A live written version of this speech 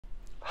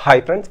Hi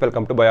friends,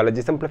 welcome to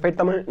Biology Simplified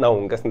Tamil. நான்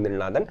உங்க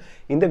செந்தில்நாதன்.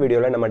 இந்த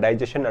வீடியோல நம்ம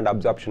digestion and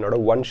absorption ஓட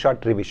one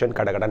shot revision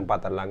கடகடன்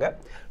பார்த்தறலாங்க.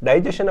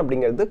 Digestion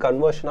அப்படிங்கிறது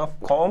conversion of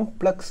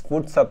complex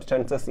food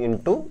substances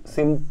into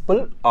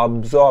simple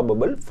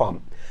absorbable form.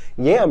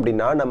 ஏன்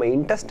அப்படினா நம்ம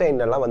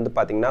intestine எல்லாம் வந்து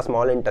பாத்தீங்கன்னா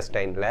small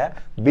intestineல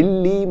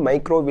villi,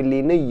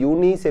 microvilli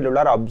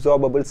unicellular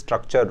absorbable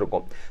structure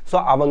இருக்கும். So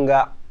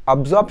அவங்க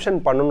absorption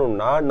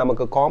பண்ணனும்னா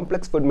நமக்கு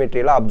complex food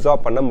material absorb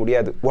பண்ண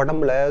முடியாது.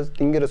 உடம்புல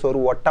திங்கிற சோறு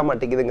ஒட்ட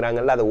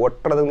மாட்டேங்குதுங்கறாங்கல்ல, அது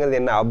ஒட்றதுங்கிறது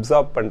என்ன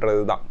absorb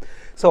பண்றதுதான்.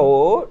 சோ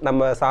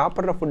நம்ம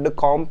சாப்பிடுற food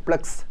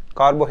complex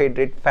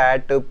carbohydrate,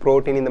 fat,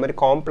 protein இந்த மாதிரி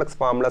complex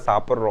ஃபார்ம்ல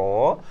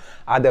சாப்பிடுறோம்.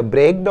 அதை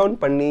பிரேக் டவுன்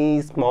பண்ணி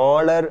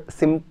smaller,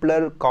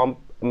 simpler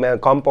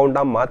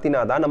காம்பவுண்டா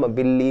மாத்தினா தான் நம்ம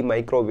villi,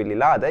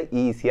 microvilliல அதை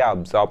ஈஸியா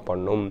absorb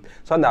பண்ணும்.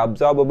 சோ அந்த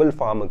absorbable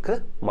ஃபார்முக்கு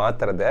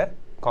மாத்துறத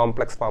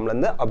complex formல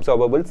இருந்து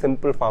absorbable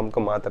simple formக்கு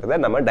மாத்துறத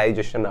நம்ம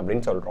digestion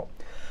அப்படினு சொல்றோம்.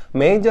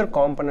 Major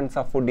components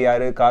of food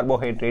யாரு?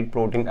 Carbohydrate,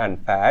 protein and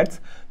fats.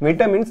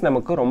 Vitamins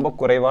நமக்கு ரொம்ப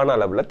குறைவான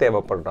அளவுல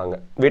தேவைப்படுறாங்க.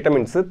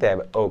 Vitamins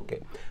தேவை. ஓகே.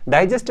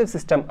 Digestive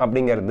system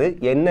அப்படிங்கிறது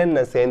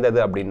என்னென்ன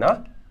சேர்ந்தது அப்படினா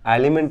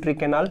alimentary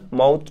canal,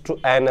 mouth to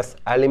anus,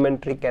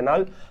 alimentary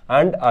canal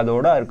and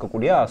அதோட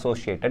இருக்கக்கூடிய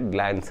associated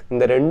glands.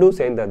 இந்த ரெண்டும்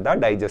சேர்ந்தது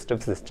தான்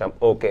digestive system.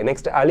 Okay.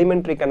 Next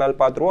alimentary canal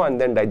பாத்துருவோம் and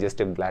then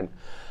digestive gland.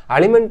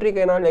 Alimentary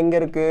canal எங்க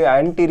இருக்கு?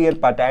 Anterior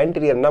part.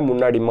 Anterior னா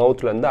முன்னாடி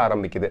mouthல இருந்து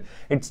ஆரம்பிக்குது.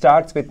 It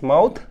starts with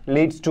mouth,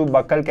 leads to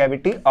buccal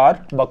cavity or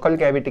buccal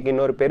cavity க்கு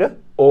இன்னொரு பேரு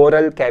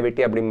oral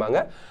cavity அப்படிம்பாங்க.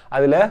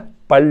 அதுல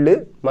பல்லு,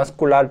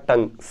 muscular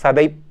tongue,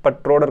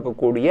 சதைப்பற்றோட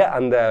இருக்கக்கூடிய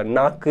அந்த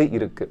நாக்கு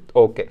இருக்கு.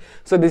 Okay.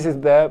 So this is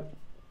the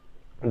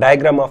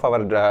diagram of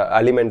our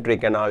alimentary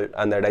canal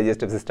and the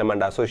digestive system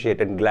and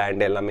associated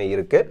gland எல்லாமே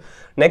இருக்கு.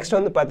 Next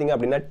வந்து பாத்தீங்க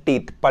அப்படினா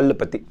teeth, பல்லு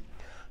பத்தி.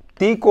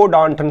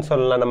 தீகோடான்ட்னு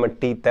சொல்லலாம் நம்ம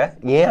டீத்தை.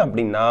 ஏன்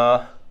அப்படின்னா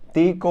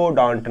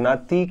தீகோடான்ட்னா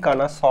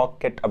தீக்கான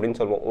சாக்கெட் அப்படின்னு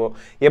சொல்லுவோம்.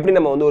 எப்படி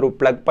நம்ம வந்து ஒரு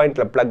பிளக்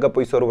பாயிண்ட்ல பிளக்கை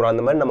போய் சொருகிறோம்,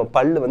 அந்த மாதிரி நம்ம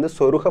பல்லு வந்து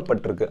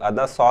சொருகப்பட்டிருக்கு.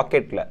 அதான்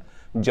சாக்கெட்ல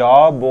ஜா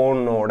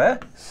போனோட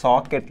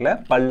சாக்கெட்ல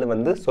பல்லு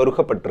வந்து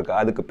சொருகப்பட்டிருக்கு.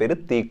 அதுக்கு பேரு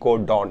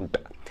தீகோடான்ட்.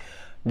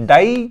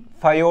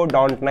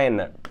 டைஃபயோடான்ட்னா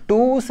என்ன?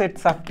 2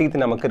 sets of teeth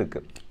நமக்கு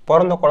இருக்கு.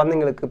 பிறந்த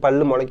குழந்தைங்களுக்கு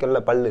பல்லு முளைக்கல,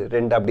 பல்லு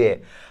ரெண்டு அப்படியே,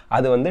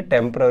 அது வந்து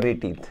temporary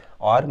teeth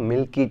R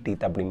milky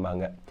teeth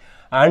அப்படிம்பாங்க.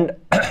 அண்ட்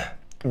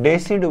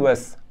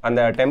டெசிடுவஸ்,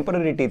 அந்த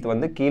டெம்பரரி டீத்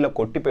வந்து கீழே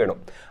கொட்டி போயிடும்,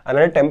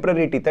 அதனால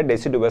டெம்பரரி டீத்தை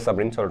டெசிடுவஸ்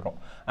அப்படின்னு சொல்றோம்.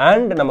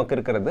 அண்ட் நமக்கு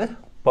இருக்கிறது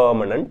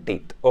பெர்மனன்ட்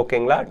டீத்.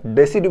 ஓகேங்களா?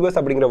 டெசிடுவஸ்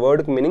அப்படிங்கிற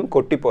வேர்டுக்கு மீனிங்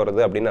கொட்டி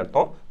போறது அப்படின்னு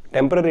அர்த்தம்.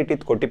 டெம்பரரி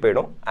டீத் கொட்டி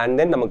போயிடும் அண்ட்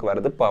தென் நமக்கு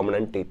வருது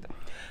பெர்மனன்ட் டீத்.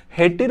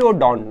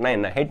 ஹெட்டிரோடான்ட்னா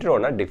என்ன?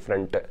 ஹெட்டிரோனா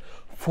different.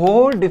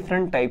 4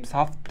 different types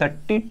of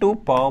 32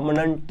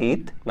 permanent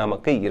teeth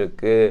நமக்கு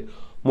இருக்கு.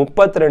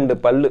 32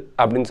 பல்லு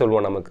அப்படின்னு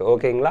சொல்லுவோம் நமக்கு.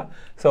 ஓகேங்களா?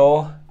 ஸோ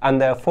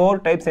அந்த 4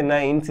 types என்ன?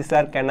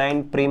 Incisor,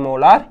 canine,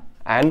 premolar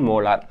and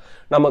molar.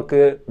 நமக்கு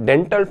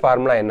டென்டல்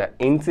ஃபார்முலா என்ன?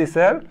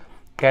 இன்சிசர்,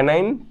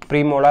 கெனைன்,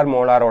 ப்ரீமோலார்,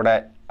 மோலாரோட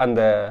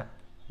அந்த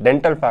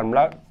டென்டல்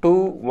ஃபார்முலா 2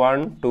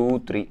 1 2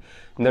 3.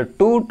 இந்த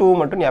 2 2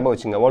 மட்டும் ஞாபகம்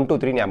வச்சுங்க. 1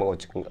 2 3 ஞாபகம்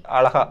வச்சுக்கோங்க.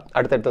 அழகா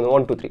அடுத்தடுத்து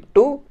 1 2 3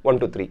 2 1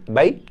 2 3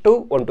 by 2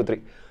 1 2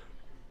 3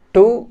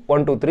 2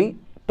 1 2 3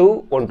 2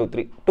 1 2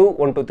 3 2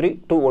 1 2 3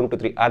 2 1 2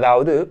 3.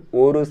 அதாவது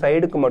ஒரு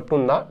சைடுக்கு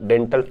மட்டும் தான்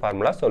டென்டல்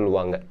ஃபார்முலா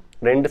சொல்லுவாங்க,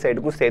 ரெண்டு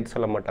சைடுக்கும் சேர்த்து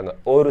சொல்ல மாட்டாங்க,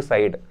 ஒரு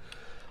சைடு.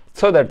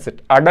 So that's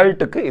it.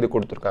 அடல்ட்டுக்கு இது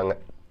கொடுத்துருக்காங்க.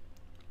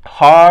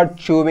 Heart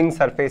chewing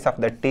surface of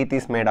the teeth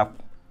is made of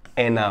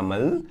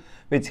enamel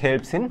which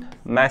helps in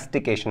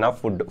mastication of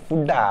food.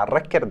 ஃபுட்டை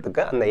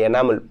அரைக்கிறதுக்கு அந்த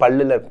எனாமல்,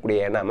 பல்லில்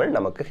இருக்கக்கூடிய எனாமல்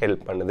நமக்கு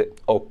ஹெல்ப் பண்ணுது.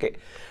 ஓகே.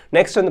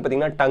 நெக்ஸ்ட் வந்து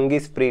பார்த்தீங்கன்னா tongue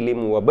is freely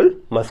movable,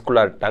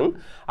 muscular tongue.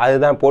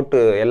 அதுதான் போட்டு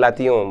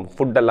எல்லாத்தையும்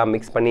ஃபுட்டெல்லாம்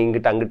மிக்ஸ் பண்ணி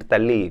இங்கிட்டு அங்கிட்டு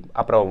தள்ளி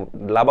அப்புறம்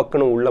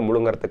லபக்குன்னு உள்ள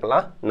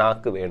முழுங்கிறதுக்கெல்லாம்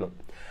நாக்கு வேணும்.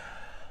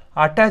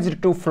 Attached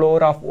to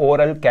floor of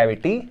oral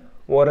cavity.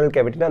 Oral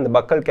கேவிட்டினா அந்த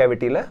பக்கல்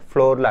கேவிட்டியில்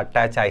ஃப்ளோரில்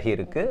அட்டாச்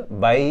ஆகியிருக்கு.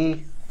 பை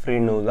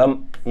ஃப்ரினுதம்.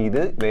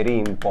 இது வெரி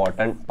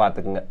இம்பார்ட்டன்ட்,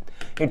 பார்த்துக்குங்க.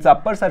 Its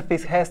upper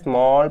surface has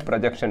small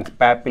projections,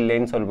 papillae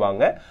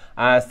சொல்வாங்க.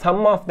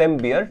 Some of them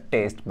bear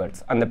taste buds.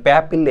 அந்த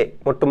papillae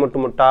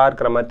முட்டா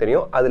இருக்கிற மாதிரி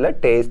தெரியும், அதுல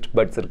taste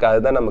buds இருக்கு.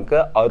 அதுதான் நமக்கு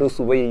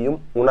அறுசுவையையும்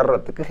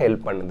உணர்றதுக்கு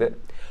ஹெல்ப் பண்ணுது.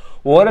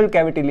 Oral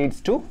cavity leads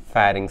to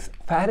pharynx.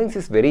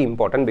 Pharynx is very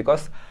important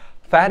because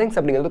pharynx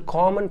அப்படிங்கிறது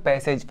common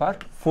passage for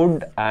food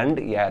and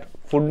air.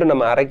 Food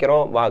நம்ம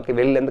அரைக்கிறோம்,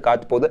 வெளிலேருந்து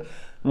காற்று போகுது,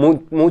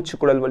 மூச்சு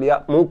குழல் வழியா,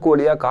 மூக்கு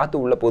வழியா காற்று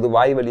உள்ள போகுது,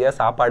 வாய் வழியா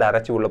சாப்பாடு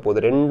அரைச்சி உள்ள போகுது.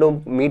 ரெண்டும்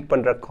மீட்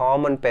பண்ணுற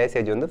காமன்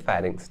பேசேஜ் வந்து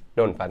pharynx.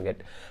 Don't forget.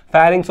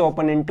 pharynx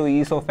open into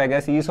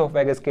oesophagus.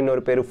 ஈசோஃபேகஸ்க்கு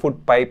இன்னொரு பேர்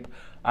food pipe.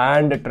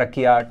 And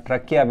trachea,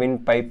 trachea wind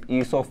pipe,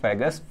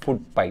 oesophagus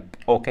food pipe.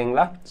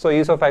 ஓகேங்களா? ஸோ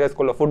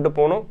ஈசோஃபேகஸ்குள்ளே ஃபுட்டு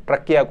போகணும்,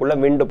 ட்ரக்கியாக்குள்ளே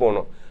விண்டு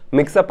போகணும்.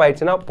 மிக்ஸ்அப்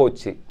ஆயிடுச்சுன்னா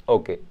போச்சு.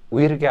 ஓகே,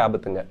 உயிருக்கே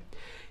ஆபத்துங்க.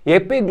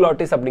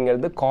 எபிக்ளாட்டிஸ்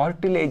அப்படிங்கிறது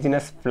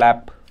கார்டிலேஜினஸ்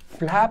ஃப்ளாப்.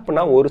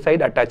 ஃப்ளாப்னா ஒரு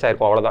சைடு அட்டாச்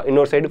ஆயிருக்கும், அவ்வளோதான்.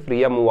 இன்னொரு சைடு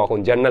ஃப்ரீயாக மூவ்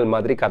ஆகும், ஜன்னல்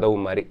மாதிரி, கதவு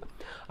மாதிரி.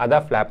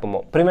 அதான் ஃப்ளாப்புமோ.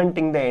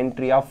 Preventing the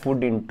entry of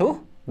food into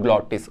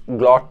glottis.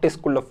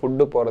 Glottisக்குள்ள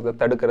food போகிறத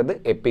தடுக்கிறது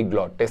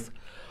எபிக்ளாட்டிஸ்.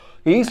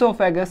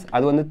 ஈசோஃபேகஸ்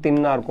அது வந்து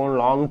தின்னாக இருக்கும்,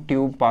 long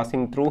tube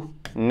passing through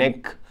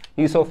neck.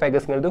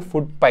 ஈசோஃபேகஸ்ங்கிறது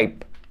food pipe.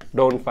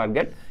 Don't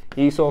forget.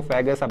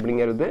 Oesophagus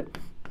அப்படிங்கிறது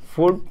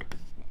ஃபுட்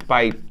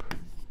பைப்.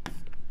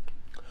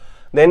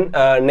 தென்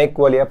நெக்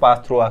வழியாக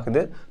பாஸ் த்ரூ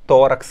ஆகுது,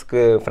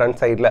 தோரக்ஸ்க்கு ஃப்ரண்ட்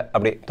சைடில்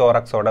அப்படியே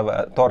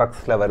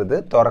தோரக்ஸில் வருது.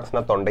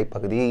 தோரக்ஸ்னால் தொண்டை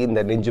பகுதி, இந்த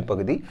நெஞ்சு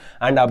பகுதி,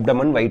 அண்ட்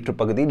அப்டமன் வயிற்று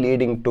பகுதி,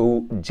 leading to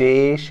J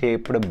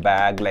shaped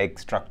back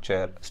like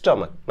structure.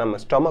 Stomach, நம்ம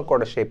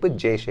ஸ்டொமக்கோட ஷேப்பு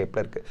ஜே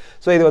ஷேப்பில் இருக்குது.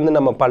 ஸோ இது வந்து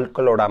நம்ம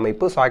பல்களோட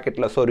அமைப்பு,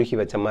 சாக்கெட்டில் சொருகி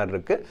வச்ச மாதிரி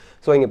இருக்குது.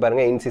 ஸோ இங்கே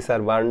பாருங்கள்,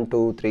 இன்சிசார் 1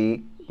 2 3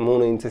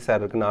 3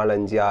 இன்சிசார் இருக்குது, 4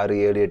 5 6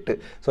 7 8.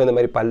 ஸோ இந்த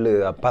மாதிரி பல்லு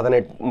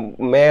 18,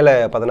 மேலே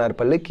 16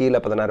 பல்லு, கீழே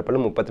 16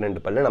 பல்லு,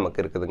 32 பல்லு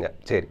நமக்கு இருக்குதுங்க.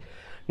 சரி,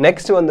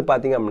 நெக்ஸ்ட் வந்து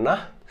பார்த்தீங்க அப்படின்னா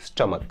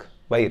ஸ்டொமக்,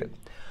 வயிறு.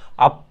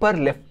 Appar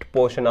left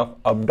portion of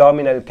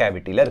abdominal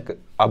கேவிட்டியில் இருக்குது.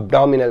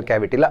 அப்டாமினல்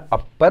கேவிட்டியில்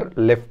அப்பர்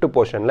லெஃப்ட்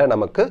போர்ஷனில்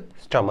நமக்கு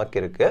ஸ்டொமக்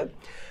இருக்குது.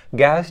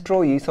 Castro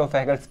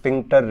oesophageal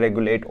sphincter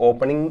regulate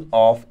opening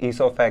of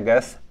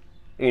oesophagus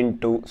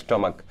into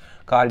stomach.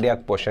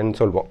 Cardiac portion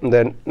சொல்வோம். இந்த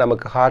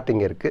நமக்கு ஹார்ட்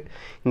இங்கே இருக்குது,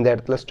 இந்த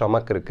இடத்துல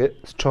ஸ்டொமக் இருக்குது.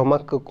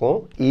 ஸ்டொமக்குக்கும்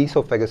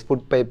ஈசோஃபேகஸ்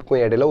ஃபுட்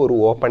பைப்புக்கும் இடையில ஒரு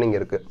ஓப்பனிங்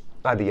இருக்குது.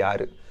 அது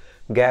யார்?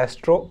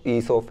 Castro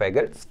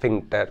oesophageal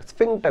sphincter.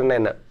 ஸ்பிங்க்டர்னா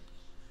என்ன?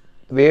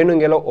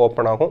 வேணுங்கல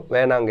ஓப்பன் ஆகும்,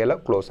 வேணாங்கல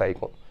க்ளோஸ்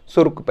ஆகிக்கும்,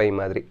 சுருக்கு பை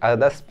மாதிரி.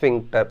 அதுதான்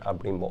ஸ்பிங்க்டர்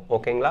அப்படிம்போம்.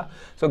 ஓகேங்களா?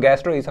 ஸோ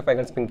கேஸ்ட்ரோ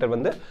ஈசோஃபேகல் ஸ்பிங்க்டர்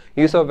வந்து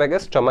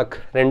ஈசோஃபேகஸ் ஸ்டொமக்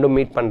ரெண்டும்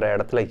மீட் பண்ணுற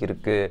இடத்துல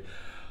இருக்குது.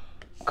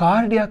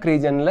 கார்டியாக்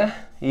ரீஜனில்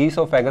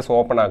ஈசோஃபேகஸ்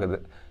ஓப்பன் ஆகுது.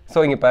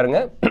 ஸோ இங்கே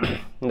பாருங்கள்,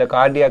 இந்த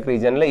கார்டியாக்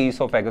ரீஜனில்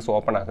ஈசோஃபேகஸ்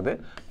ஓப்பன் ஆகுது.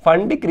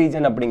 ஃபண்டிக்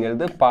ரீஜன்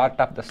அப்படிங்கிறது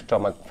part of the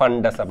stomach,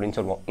 fundus அப்படின்னு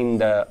சொல்லுவோம்,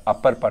 இந்த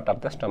Appar part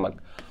of the stomach.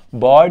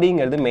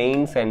 பாடிங்கிறது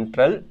main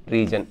central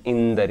region,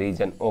 இந்த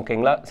ரீஜன்.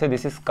 ஓகேங்களா? So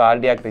this is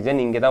cardiac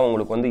region. இங்கே தான்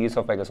உங்களுக்கு வந்து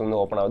ஈசோஃபேகஸ் வந்து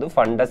ஓப்பன் ஆகுது.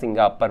 ஃபண்டஸ்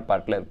இங்கே அப்பர்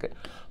பார்ட்டில் இருக்குது.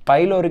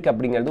 பைலோரிக்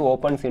அப்படிங்கிறது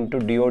opens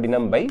into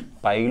duodenum by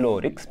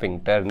pyloric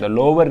sphincter. இந்த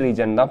லோவர்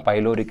ரீஜன் தான்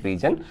பைலோரிக்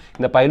ரீஜன்.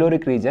 இந்த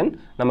பைலோரிக் ரீஜன்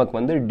நமக்கு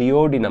வந்து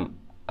duodenum,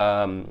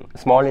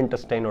 small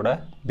இன்டெஸ்டைனோட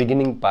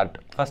beginning part,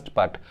 first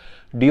part.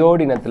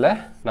 டியோடினத்தில்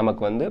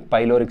நமக்கு வந்து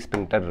பைலோரிக்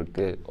ஸ்பிங்க்டர்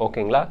இருக்குது.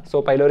 ஓகேங்களா? ஸோ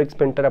பைலோரிக்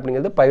ஸ்பிங்க்டர்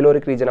அப்படிங்கிறது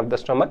pyloric region of the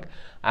stomach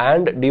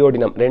and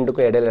duodenum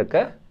ரெண்டுக்கும் இடையில இருக்க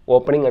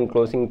ஓப்பனிங் அண்ட்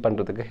க்ளோசிங்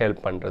பண்ணுறதுக்கு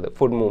ஹெல்ப் பண்ணுறது,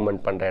 ஃபுட்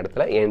மூவ்மெண்ட் பண்ணுற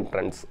இடத்துல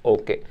entrance.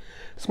 Okay.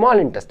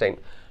 Small intestine.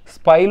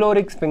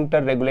 Pyloric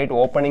sphincter regulate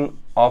opening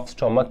of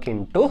stomach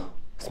into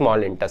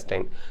small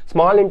intestine.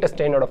 Small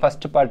இன்டெஸ்டைனோட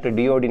first part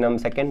duodenum,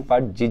 second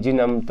part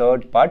jejunum,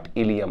 third part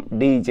ileum.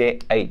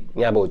 DJI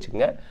ஞாபகம்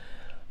வச்சுக்கோங்க.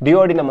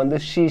 Duodenum வந்து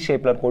she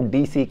ஷேப்பில் இருக்கும்,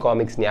 DC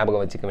comics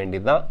ஞாபகம் வச்சுக்க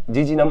வேண்டியது தான்.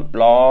 ஜிஜினம்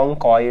லாங்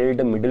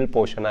காயில்டு மிடில்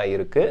போர்ஷனாக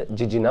இருக்குது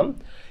jejunum.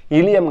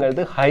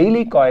 இலியம்ங்கிறது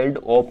highly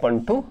coiled open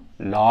to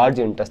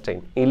large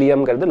intestine.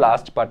 இலியம்ங்கிறது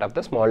last part of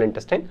the small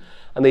intestine.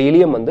 அந்த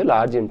இலியம் வந்து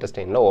லார்ஜ்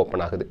இன்டெஸ்டைனில்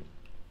ஓப்பன் ஆகுது.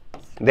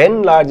 தென்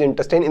லார்ஜ்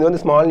இன்டெஸ்டைன், இது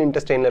வந்து ஸ்மால்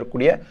இன்டெஸ்டைனில்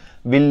இருக்கக்கூடிய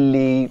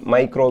வில்லி,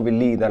 மைக்ரோ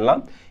வில்லி, இதெல்லாம்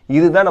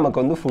இதுதான்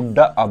நமக்கு வந்து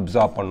ஃபுட்டை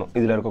அப்சார்ப் பண்ணும்.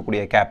 இதில்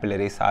இருக்கக்கூடிய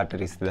கேபிலரிஸ்,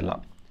 ஆர்டரிஸ்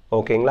இதெல்லாம்.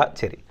 ஓகேங்களா?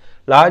 சரி.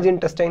 லார்ஜ்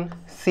இன்டெஸ்டைன்,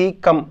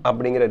 சீக்கம்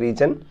அப்படிங்கிற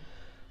ரீஜன்,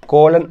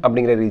 கோலன்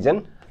அப்படிங்கிற ரீஜன்,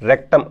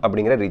 ரெக்டம்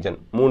அப்படிங்கிற ரீஜன்,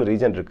 3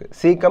 ரீஜன் இருக்குது.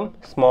 Caecum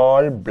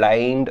small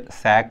blind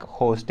chalk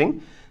hosting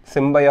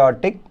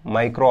symbiotic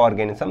micro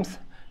organisms,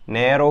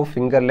 நேரோ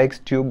ஃபிங்கர்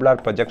லைக்ஸ்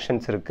டியூப்லார்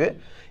ப்ரொஜெக்ஷன்ஸ் இருக்குது.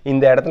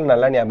 இந்த இடத்துல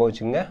நல்லா ஞாபகம்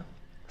வச்சுங்க,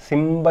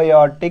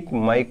 சிம்பயாட்டிக்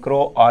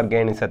மைக்ரோ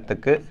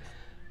ஆர்கானிசத்துக்கு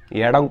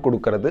இடம்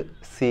கொடுக்கறது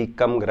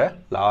சீக்கம்ங்கிற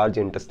லார்ஜ்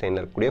இன்டெஸ்டைனில்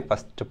இருக்கக்கூடிய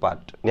ஃபஸ்ட்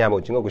பார்ட். ஞாபகம்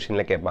வச்சுங்க,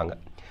 கொஷினில் கேட்பாங்க.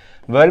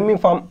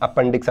 வெர்மிஃபார்ம்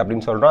அப்பெண்டிக்ஸ்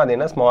அப்படின்னு சொல்கிறோம். அது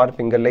என்ன? Small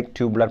finger like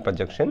tubular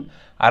projection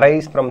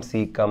arise from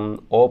caecum,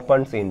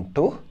 opens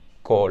into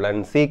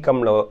colon.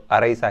 சீக்கமில்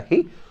arise ஆகி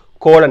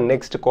கோலன்,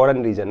 நெக்ஸ்ட்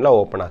கோலன் ரீஜனில்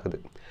ஓப்பன் ஆகுது.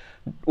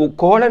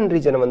 கோலன்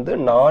ரீஜனை வந்து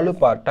 4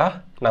 பார்ட்டாக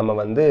நம்ம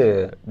வந்து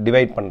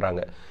டிவைட்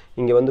பண்ணுறாங்க.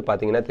 இங்கே வந்து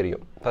பார்த்தீங்கன்னா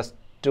தெரியும்,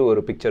 ஃபஸ்ட்டு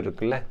ஒரு பிக்சர்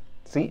இருக்குல்ல,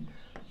 சி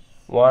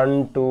 1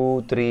 2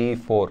 3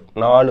 4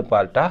 4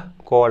 பார்ட்டாக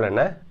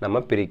கோலனை நம்ம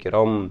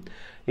பிரிக்கிறோம்.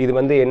 இது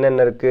வந்து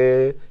என்னென்ன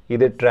இருக்குது?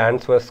 இது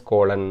டிரான்ஸ்வர்ஸ்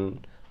கோலன்,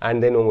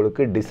 அண்ட் தென்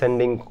உங்களுக்கு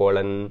டிசெண்டிங்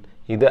கோலன்,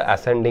 இது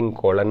அசெண்டிங்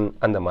கோலன்,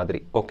 அந்த மாதிரி.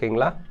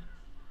 ஓகேங்களா?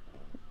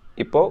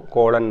 இப்போது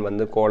கோலன்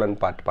வந்து கோலன்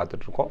பார்ட்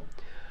பார்த்துட்ருக்கோம்.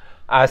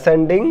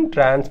 Ascending,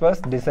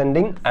 transverse,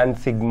 descending and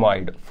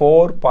sigmoid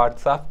 4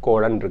 parts of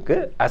colon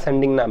இருக்குது.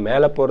 அசெண்டிங்னா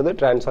மேலே போகிறது,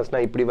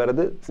 டிரான்ஸ்வர்ஸ்னால் இப்படி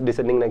வருது,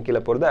 டிசெண்டிங்னா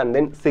கீழே போகிறது, அண்ட்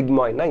தென்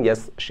சிக்மாய்ட்னா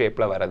எஸ்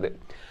ஷேப்பில் வருது.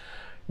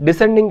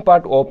 Descending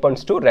part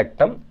opens to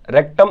rectum,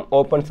 rectum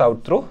opens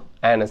out through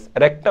anus.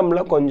 ரெக்டமில்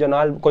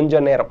கொஞ்ச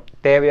நேரம்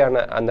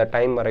தேவையான அந்த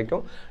டைம்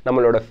வரைக்கும்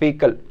நம்மளோட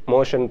ஃபீக்கல்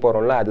மோஷன்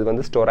போகிறோம்ல, அது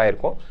வந்து ஸ்டோர்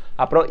ஆகிருக்கும்.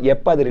 அப்புறம்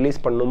எப்போ அது ரிலீஸ்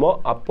பண்ணுமோ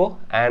அப்போது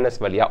ஆனஸ்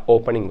வழியாக,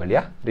 ஓப்பனிங்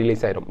வழியாக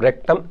ரிலீஸ் ஆகிரும்.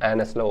 ரெக்டம்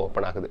ஆனஸில்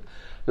ஓப்பன் ஆகுது.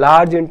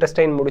 லார்ஜ்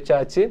இன்டெஸ்டைன்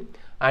முடிச்சாச்சு.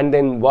 And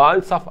then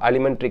Waals of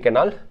alimentary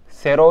canal,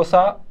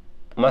 செரோசா,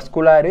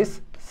 muscularis,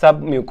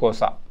 sub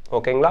mucosa.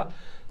 ஓகேங்களா?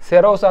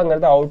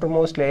 செரோசாங்கிறது outer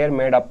most layer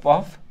made up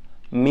of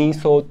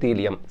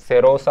மீசோத்தீலியம்.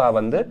 செரோசா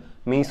வந்து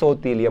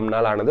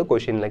மீசோத்தீலியம்னால் ஆனது,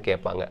 கொஷினில்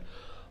கேட்பாங்க.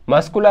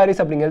 Muscularis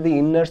அப்படிங்கிறது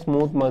inner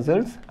smooth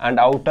muscles and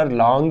outer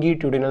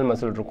longitudinal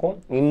muscle இருக்கும்.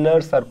 Inner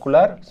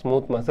circular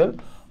smooth muscle,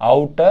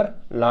 outer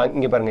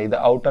இங்க பாருங்க இது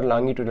outer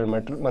longitudinal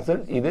muscle,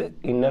 இது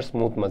inner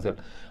smooth muscle.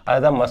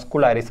 அதுதான்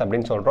muscularis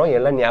அப்படின்னு சொல்றோம்.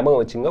 எல்லாம்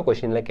ஞாபகம் வச்சுங்க,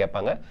 क्वेश्चनல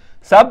கேட்பாங்க.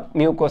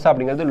 Submucosa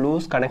அப்படிங்கிறது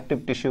loose connective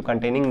tissue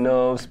containing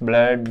nerves,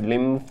 blood,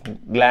 lymph,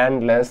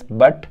 glandless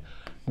but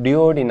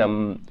duodenum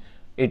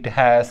it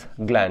has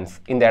glands.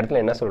 இந்த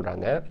இடத்துல என்ன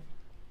சொல்றாங்க?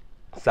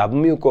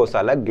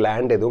 சப்மியூகோசால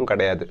கிளாண்ட் எதுவும்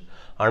கிடையாது,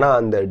 ஆனால்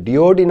அந்த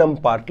டியோடினம்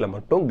பார்ட்டில்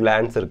மட்டும்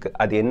கிளாண்ட்ஸ் இருக்குது.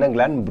 அது என்ன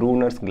கிளாண்ட்?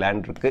 ப்ரூனர்ஸ்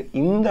கிளாண்ட் இருக்குது.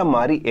 இந்த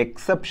மாதிரி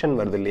எக்ஸப்ஷன்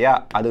வருது இல்லையா,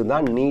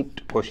 அதுதான் நீட்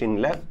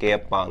கொஷினில்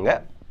கேட்பாங்க,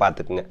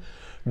 பார்த்துக்குங்க.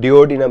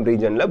 டியோடினம்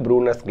ரீஜனில்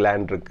ப்ரூனர்ஸ்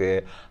கிளாண்ட்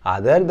இருக்குது.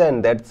 அதர்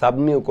தென் தட்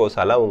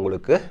சப்மியூகோசால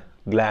உங்களுக்கு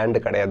கிளாண்டு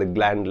கிடையாது,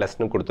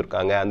 கிளாண்ட்லெஸ்னு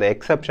கொடுத்துருக்காங்க. அந்த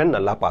எக்ஸப்ஷன்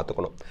நல்லா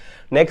பார்த்துக்கணும்.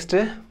 நெக்ஸ்ட்டு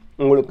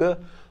உங்களுக்கு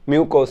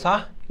mucosa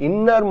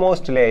inner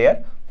most layer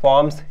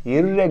forms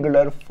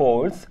irregular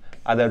folds,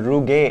 அதை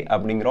ருகே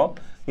அப்படிங்கிறோம்.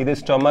 இது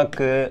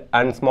stomach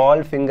and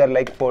small finger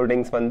like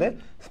ஃபோல்டிங்ஸ் வந்து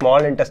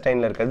ஸ்மால்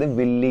இன்டெஸ்டைனில் இருக்கிறது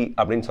வில்லி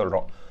அப்படின்னு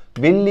சொல்கிறோம்.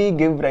 வில்லி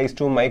கிவ் ரைஸ்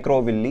டு மைக்ரோ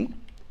வில்லி,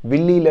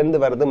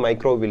 வில்லியிலேருந்து வர்றது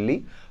மைக்ரோ வில்லி.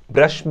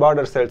 ப்ரஷ்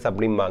பார்டர் செல்ஸ்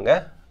அப்படிம்பாங்க,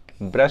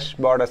 ப்ரஷ்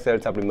பார்டர்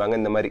செல்ஸ் அப்படிம்பாங்க.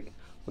 இந்த மாதிரி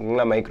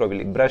ஓகேங்களா, மைக்ரோ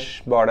வில்லி ப்ரஷ்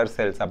பார்டர்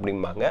செல்ஸ்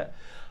அப்படிம்பாங்க.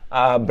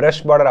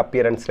 ப்ரஷ் பார்டர்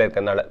அப்பியரன்ஸில்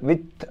இருக்கிறதுனால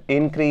with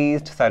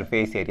increased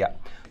surface area.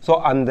 So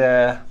அந்த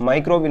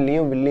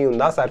மைக்ரோவில்லியும் வில்லியும்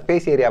தான்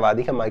சர்ஃபேஸ் ஏரியாவை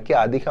அதிகமாக்கி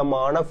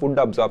அதிகமான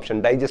ஃபுட் அப்சார்ப்ஷன்,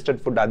 டைஜஸ்டட்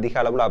ஃபுட் அதிக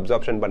அளவில்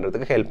அப்சார்ப்ஷன்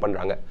பண்ணுறதுக்கு ஹெல்ப்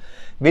பண்ணுறாங்க.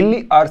 வில்லி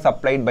R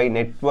supplied by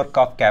network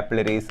of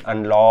capillaries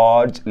and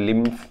large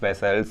lymph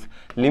vessels.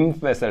 Lymph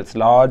vessels,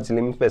 large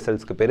lymph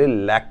வெசல்ஸ்க்கு பேர்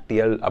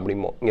லாக்டியல்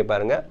அப்படிமோ. இங்கே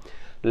பாருங்கள்,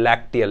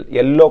 லாக்டியல்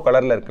எல்லோ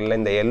கலரில் இருக்குல்ல,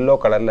 இந்த எல்லோ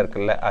கலரில்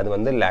இருக்குல்ல அது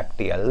வந்து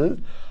லாக்டியல்.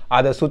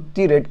 அதை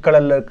சுற்றி ரெட்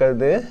கலரில்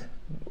இருக்கிறது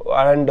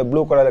அண்ட்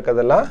ப்ளூ கலரில்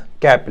இருக்கிறதெல்லாம்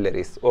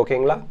கேபிலரிஸ்.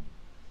 ஓகேங்களா?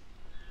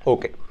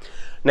 ஓகே.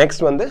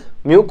 நெக்ஸ்ட் வந்து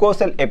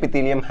mucosal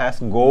epithelium has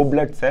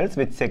கோப்லட் cells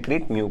which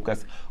secrete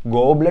mucus.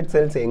 கோப்லட்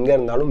cells எங்கே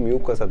இருந்தாலும்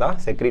மியூக்கஸை தான்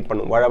செக்ரீட்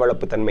பண்ணும்,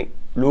 வளவளப்பு தன்மை,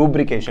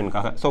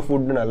 லூப்ரிகேஷனுக்காக. ஸோ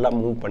ஃபுட்டு நல்லா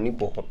மூவ் பண்ணி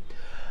போகும்.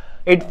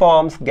 It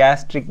forms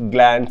gastric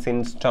glands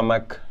in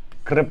stomach,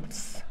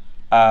 கிரிப்ட்ஸ்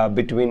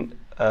between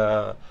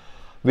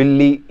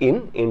Willy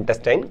in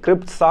intestine,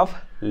 கிரிப்ட்ஸ் of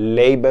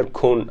labour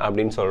கூன்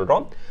அப்படின்னு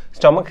சொல்கிறோம்.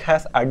 Stomach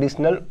has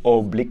additional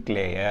ஓப்ளிக்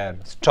layer.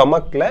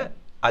 ஸ்டமக்கில்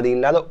அது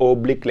இல்லாத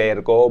ஓப்ளிக் லேயர்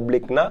இருக்குது.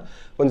 ஓப்ளிக்னா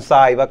கொஞ்சம்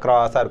சாய்வாக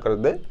கிராஸாக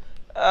இருக்கிறது,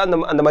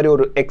 அந்த மாதிரி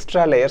ஒரு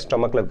எக்ஸ்ட்ரா லேயர்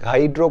ஸ்டொமக்கில் இருக்குது.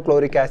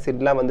 ஹைட்ரோக்ளோரிக்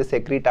ஆசிட்லாம் வந்து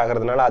செக்ரீட்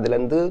ஆகிறதுனால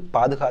அதுலேருந்து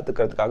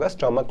பாதுகாத்துக்கிறதுக்காக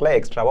ஸ்டொமக்கில்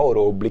எக்ஸ்ட்ராவாக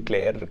ஒரு ஓப்ளிக்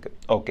லேயர் இருக்குது.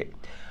 ஓகே,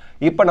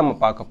 இப்போ நம்ம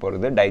பார்க்க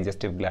போகிறது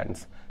digestive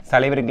glands.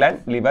 Salivary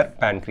gland, liver,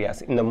 pancreas,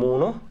 இந்த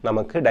மூணும்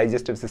நமக்கு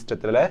டைஜஸ்டிவ்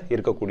சிஸ்டத்தில்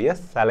இருக்கக்கூடிய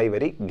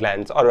salivary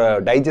glands R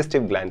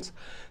digestive glands.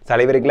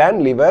 Salivary gland,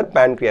 liver,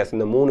 pancreas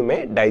இந்த மூணுமே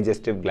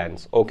டைஜஸ்டிவ்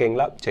கிளாண்ட்ஸ்.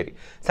 ஓகேங்களா? சரி,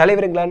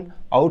 salivary gland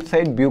out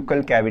side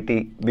பியூக்கல் cavity,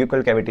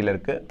 பியூக்கல் கேவிட்டியில்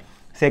இருக்குது,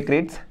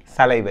 secretes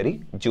salivary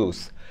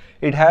juice.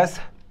 It has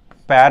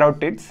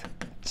பேரோட்டிட்ஸ்,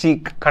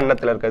 seek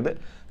கன்னத்தில் இருக்கிறது,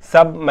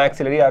 sub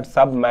maxillary R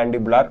sub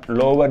mandibular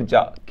lower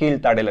ஜா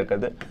கீழ்த்தாடையில்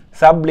இருக்கிறது,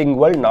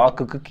 சப்லிங்குவல்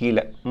நாக்குக்கு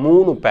கீழே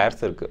 3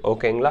 பேர்ஸ் இருக்குது.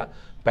 ஓகேங்களா?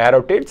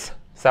 பேரோட்டிட்ஸ்,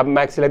 sub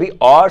maxillary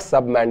R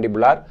sub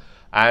mandibular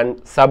and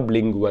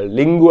sublingual.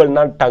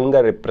 லிங்குவல்னா டங்கை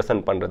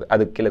represent பண்ணுறது,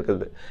 அது கீழே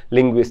இருக்குது.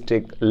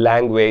 லிங்குவிஸ்டிக்,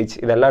 லாங்குவேஜ்,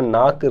 இதெல்லாம்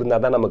நாக்கு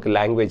இருந்தால் தான் நமக்கு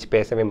லாங்குவேஜ்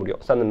பேசவே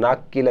முடியும். ஸோ அந்த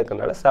நாக்கு கீழே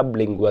இருக்கிறதுனால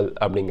சப்லிங்குவல்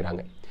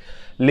அப்படிங்கிறாங்க.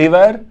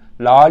 Liver,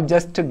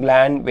 largest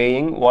gland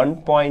weighing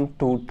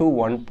 1.2 to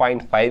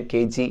 1.5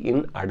 kg in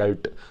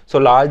adult. So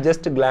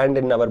largest gland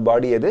in our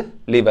body எது?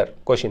 liver.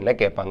 questionல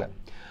கேட்பாங்க.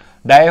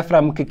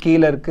 diaphragmக்கு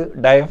கீழே இருக்கு,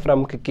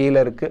 diaphragmக்கு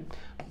கீழே இருக்கு,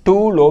 2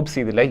 lobes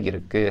இதில்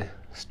இருக்கு.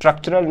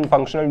 structural and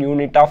functional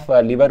unit of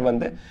liver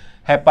வந்து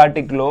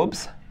hepatic lobes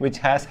which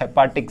has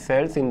hepatic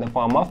cells in the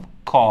form of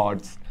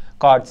cords.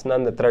 cordsனா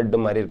அந்த thread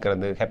மாதிரி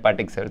இருக்கிறது,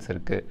 hepatic cells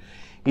இருக்கு.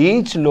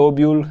 each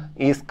lobule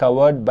is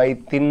covered by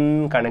thin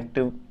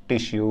connective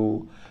tissue,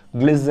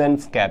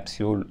 glistens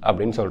capsule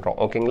அப்படின்னு சொல்கிறோம்.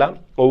 ஓகேங்களா?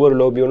 ஒவ்வொரு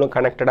லோபியூலும்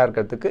கனெக்டடாக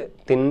இருக்கிறதுக்கு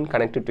தின்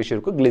கனெக்டிவ் டிஷ்யூ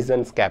இருக்குது,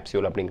 கிளிசன்ஸ்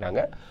கேப்சியூல்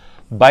அப்படிங்கிறாங்க.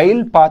 பைல்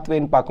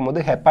பாத்வேன்னு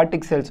பார்க்கும்போது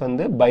ஹெப்பாட்டிக் செல்ஸ்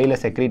வந்து பைலை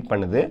செக்ரீட்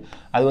பண்ணுது.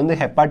 அது வந்து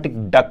ஹெப்பாட்டிக்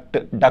டக்ட்,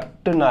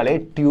 டக்ட்னாலே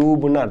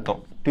டியூப்னு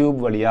அர்த்தம். டியூப்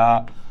வழியாக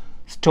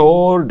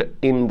ஸ்டோர்டு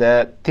இன் த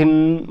தின்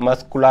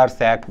மஸ்குலார்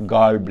சாக்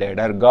கால்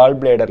பிளேடர். கால்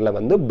பிளேடரில்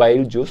வந்து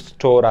பைல் ஜூஸ்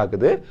ஸ்டோர்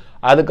ஆகுது.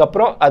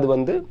 அதுக்கப்புறம் அது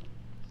வந்து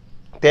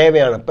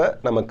தேவையானப்போ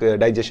நமக்கு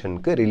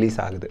டைஜஷனுக்கு ரிலீஸ்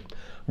ஆகுது.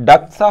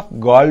 ducts of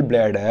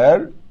gallbladder,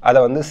 அதை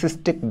வந்து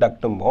cystic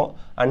ductமோ,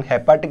 and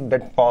hepatic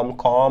duct form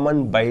common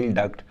bile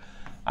duct,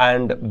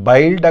 and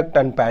bile duct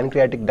and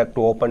pancreatic duct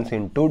opens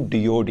into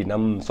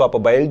duodenum. So அப்போ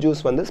bile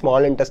juice வந்து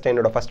small intestine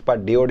ஓட first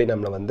part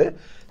duodenumல வந்து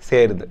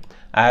சேருது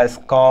as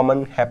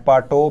common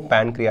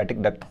hepato-pancreatic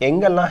duct.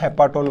 எங்கெல்லாம்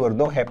ஹெப்பாட்டோன்னு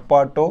வருதோ,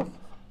 ஹெப்பாட்டோ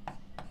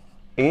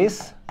is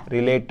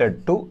related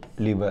to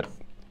liver.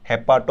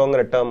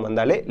 ஹெப்பாட்டோங்கிற term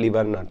வந்தாலே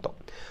லிவர்னு அர்த்தம்.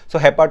 So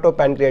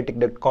ஹெப்பாட்டோ-pancreatic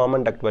duct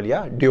common duct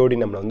வழியாக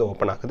டியோடினமில் வந்து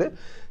ஓப்பன் ஆகுது.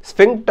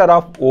 ஸ்பிங்க்டர்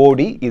ஆஃப்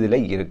ஓடி இதில்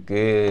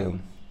இருக்குது.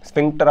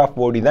 ஸ்பிங்க்டர் ஆஃப்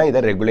ஓடி தான் இதை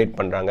ரெகுலேட்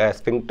பண்ணுறாங்க.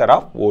 ஸ்பிங்க்டர்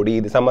ஆஃப் ஓடி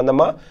இது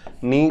சம்மந்தமாக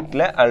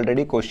நீட்டில்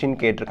ஆல்ரெடி கொஷின்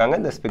கேட்டிருக்காங்க.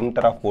 இந்த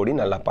ஸ்பிங்க்டர் ஆஃப் ஓடி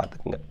நல்லா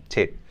பார்த்துக்குங்க.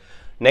 சரி,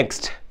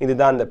 நெக்ஸ்ட்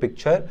இதுதான் அந்த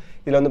பிக்சர்.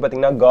 இதில் வந்து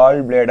பார்த்தீங்கன்னா கால்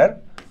பிளேடர்,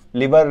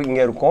 லிவர்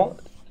இங்கே இருக்கும்.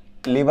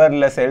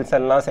 லிவரில் செல்ஸ்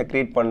எல்லாம்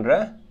செக்ரீட் பண்ணுற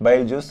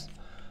பைல் ஜூஸ்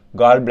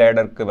கால்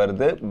பிளேடருக்கு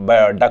வருது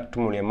டக்ட்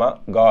மூலயமா,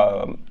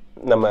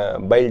 நம்ம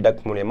பைல்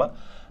டக்ட் மூலயமா.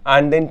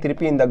 அண்ட் தென்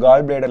திருப்பி இந்த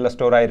கால் பிளேடரில்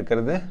ஸ்டோர்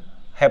ஆகிருக்கிறது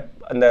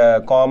அந்த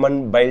காமன்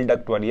பைல்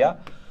டக்ட்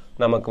வழியாக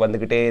நமக்கு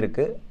வந்துக்கிட்டே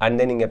இருக்குது. அண்ட்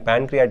தென் இங்கே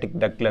பேன்க்ரியாட்டிக்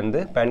டக்ட்லேருந்து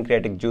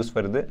பேன்க்ரியாட்டிக் ஜூஸ்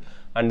வருது.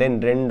 அண்ட் தென்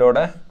ரெண்டோட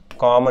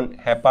காமன்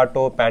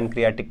ஹெப்பாட்டோ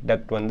பேன்க்ரியாட்டிக்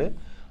டக்ட் வந்து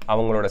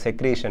அவங்களோட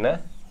செக்ரீஷனை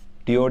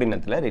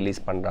டியோடினத்தில்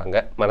ரிலீஸ் பண்ணுறாங்க,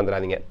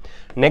 மறந்துடாதீங்க.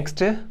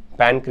 நெக்ஸ்ட்டு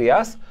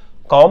பேன்க்ரியாஸ்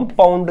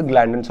காம்பவுண்ட்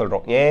கிளாண்டுன்னு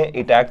சொல்கிறோம். ஏன்?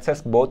 It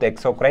access both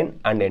exocrine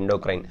and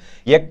endocrine.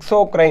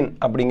 Exocrine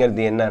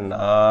அப்படிங்கிறது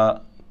என்னன்னா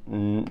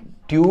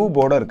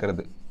டியூபோடு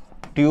இருக்கிறது.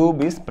 டியூப்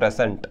இஸ்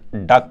ப்ரெசன்ட்,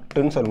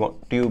 டக்ட்னு சொல்லுவோம்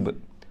டியூப்,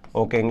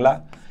 ஓகேங்களா.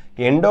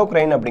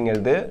 எண்டோக்ரைன்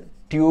அப்படிங்கிறது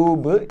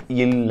டியூபு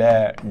இல்லை,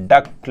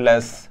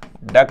 டக்ட்லெஸ்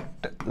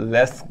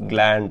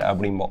கிளாண்ட்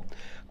அப்படிம்போம்.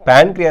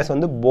 பேன்க்ரியாஸ்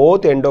வந்து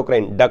both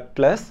endocrine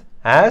ductless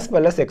as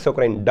well as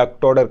exocrine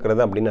டக்டோட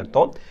இருக்கிறது அப்படின்னு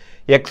அர்த்தம்.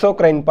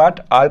 எக்ஸோக்ரைன் பார்ட்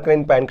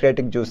ஆல்கரைன்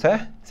பேன்க்ரியாட்டிக் ஜூஸை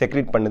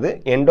செக்ரீட் பண்ணுது.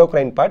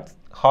 Endocrine part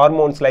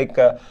hormones like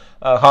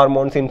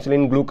hormones,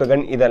 insulin,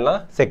 குளூக்ககன் இதெல்லாம்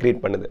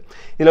செக்ரீட் பண்ணுது.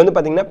 இதில் வந்து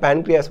பார்த்தீங்கன்னா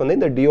பேன்க்ரியாஸ் வந்து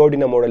இந்த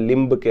டியோடினமோட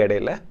லிம்புக்கு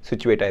இடையில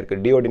சிச்சுவேட் ஆயிருக்கு.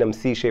 டியோடினம்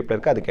சி ஷேப்பில்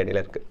இருக்குது, அதுக்கு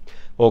இடையில இருக்குது.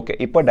 ஓகே,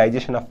 இப்போ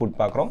டைஜஷன் ஆஃப் ஃபுட்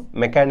பார்க்குறோம்.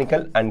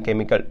 மெக்கானிக்கல் அண்ட்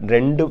கெமிக்கல்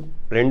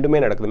ரெண்டுமே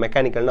நடக்குது.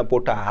 மெக்கானிக்கல்னால்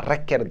போட்டு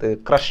அரைக்கிறது,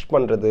 க்ரஷ்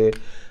பண்ணுறது,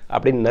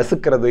 அப்படின்னு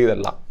நசுக்கிறது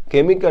இதெல்லாம்.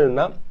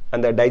 கெமிக்கல்னால்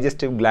அந்த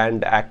டைஜஸ்டிவ்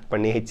கிளாண்ட் ஆக்ட்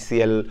பண்ணி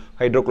HCl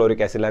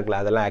ஹைட்ரோக்ளோரிக் ஆசிட்லாம் இருக்குல்ல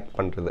அதெல்லாம் ஆக்ட்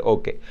பண்ணுறது.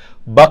 ஓகே,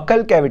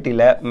 பக்கல்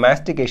கேவிட்டியில்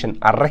மேஸ்டிகேஷன்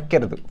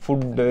அரைக்கிறது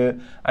ஃபுட்டு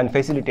அண்ட்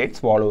ஃபெசிலிட்டேட்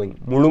ஸ்வாலோவிங்.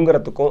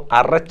 முழுங்கிறதுக்கும்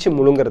அரைச்சி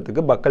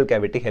முழுங்கிறதுக்கு பக்கல்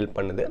கேவிட்டி ஹெல்ப்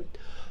பண்ணுது.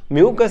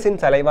 Mucus in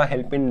saliva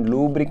help in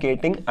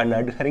lubricating and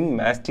அட்ஹரிங்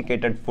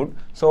மேஸ்டிகேட்டட் food.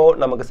 So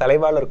நமக்கு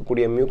சலைவாவில்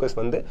இருக்கக்கூடிய மியூக்கஸ்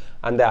வந்து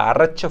அந்த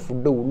அரைச்ச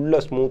ஃபுட்டு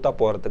உள்ளே ஸ்மூத்தாக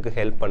போகிறதுக்கு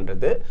ஹெல்ப்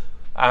பண்ணுறது.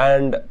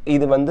 அண்ட்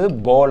இது வந்து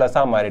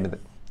போலஸாக மாறிடுது.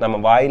 நம்ம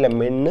வாயில்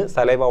மென்று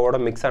சலைவாவோட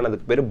மிக்ஸ்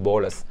ஆனதுக்கு பேர்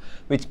bolus,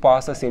 which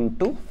passes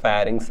into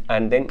pharynx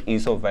and then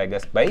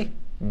esophagus by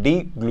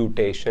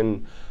deglutation.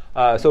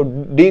 So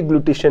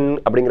டீக்ளூட்டிஷன்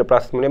அப்படிங்கிற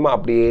ப்ராசஸ் மூலமா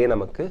அப்படியே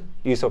நமக்கு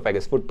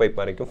ஈசோஃபேகஸ் ஃபுட் பைப்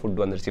வரைக்கும் ஃபுட்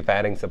வந்துருச்சு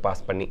ஃபேரிங்ஸை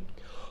பாஸ் பண்ணி.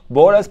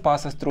 Bolus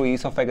passes through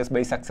esophagus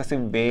by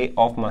successive way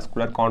of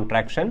muscular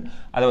contraction.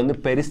 அது வந்து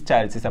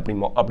பெரிஸ்டால்சிஸ்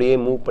அப்படிம்போம். அப்படியே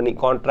மூவ் பண்ணி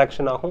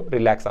கான்ட்ராக்ஷன் ஆகும்,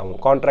 ரிலாக்ஸ் ஆகும்,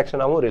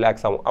 கான்ட்ராக்ஷன் ஆகும்,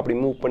 ரிலாக்ஸ் ஆகும். அப்படி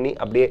மூவ் பண்ணி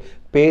அப்படியே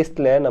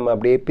பேஸ்ட்டில் நம்ம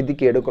அப்படியே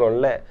பிதுக்கி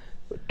எடுக்கிறோம்ல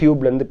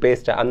டியூப்லேருந்து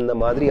பேஸ்ட்டை, அந்த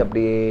மாதிரி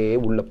அப்படியே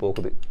உள்ளே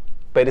போகுது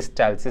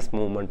பெரிஸ்டால்சிஸ்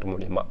மூவ்மெண்ட்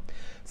மூலிமா.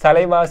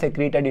 Saliva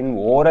secreted in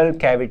oral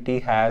cavity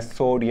has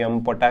sodium,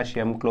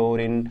 potassium,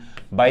 chlorine,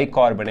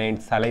 bicarbonate,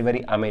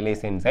 salivary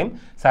amylase enzyme.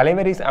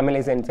 Salivary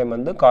amylase enzyme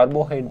வந்து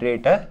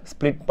கார்போஹைட்ரேட்டை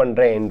ஸ்ப்ளிட்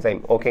பண்ணுற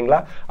என்சைம், ஓகேங்களா.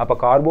 அப்போ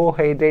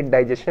கார்போஹைட்ரேட்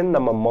டைஜஷன்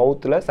நம்ம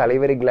மவுத்தில்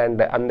சலைவரி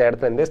கிளாண்ட் அந்த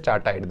இடத்துலேருந்தே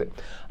ஸ்டார்ட் ஆகிடுது.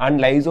 அண்ட்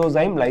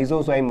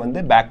லைசோசைம்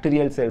வந்து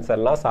பாக்டீரியல் செல்ஸ்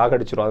எல்லாம்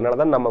சாகடிச்சிடும். அதனால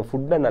தான் நம்ம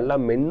ஃபுட்டை நல்லா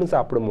மென்று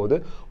சாப்பிடும்போது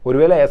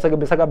ஒருவேளை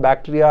பிசகா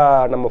பாக்டீரியா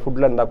நம்ம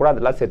ஃபுட்டில் இருந்தால் கூட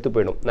அதெல்லாம் செத்து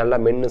போயிடும் நல்லா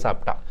மென்று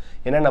சாப்பிட்டா.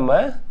 ஏன்னா நம்ம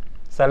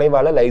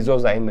சலைவால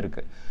லைசோசைம்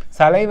இருக்குது.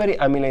 சலைவரி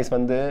அமிலேஸ்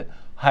வந்து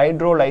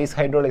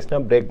ஹைட்ரோலைஸ்னா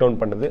பிரேக் டவுன்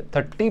பண்ணுறது.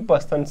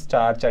 30%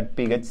 starch at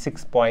pH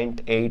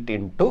 6.8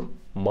 into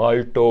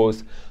maltose.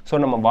 So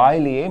நம்ம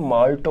வாயிலேயே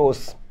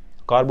மால்டோஸ்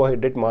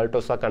கார்போஹைட்ரேட்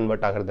மால்டோஸாக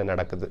கன்வெர்ட் ஆகிறது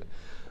நடக்குது.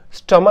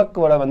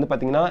 ஸ்டொமக்கில் வந்து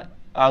பார்த்திங்கன்னா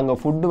அங்கே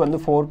ஃபுட்டு வந்து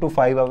 4 to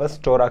 5 hours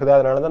ஸ்டோர் ஆகுது.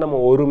 அதனால தான் நம்ம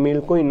ஒரு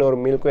மீலுக்கும் இன்னொரு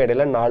மீலுக்கும்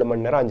இடையில 4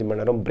 மணி நேரம் 5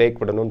 மணி நேரம் பிரேக்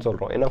விடணும்னு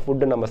சொல்கிறோம். ஏன்னா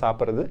ஃபுட்டு நம்ம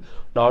சாப்பிட்றது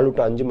 4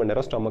 to 5 மணி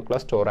நேரம்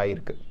ஸ்டொமக்கில் ஸ்டோர்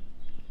ஆகிருக்கு.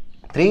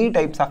 3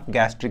 types of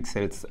gastric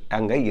cells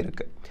அங்கே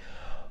இருக்குது.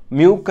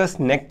 மியூக்கஸ்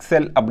நெக்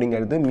செல்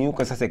அப்படிங்கிறது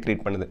மியூக்கஸை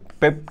செக்ரீட் பண்ணுது.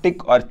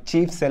 பெப்டிக் ஆர்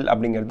சீஃப் செல்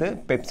அப்படிங்கிறது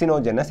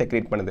பெப்சினோஜனை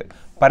செக்ரீட் பண்ணுது.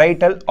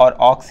 பரைட்டல் ஆர்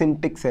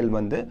ஆக்சின்டிக் செல்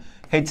வந்து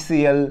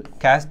HCl,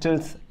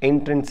 கேஸ்டல்ஸ்,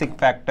 இன்ட்ரின்சிக்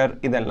ஃபேக்டர்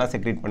இதெல்லாம்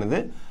செக்ரீட் பண்ணுது.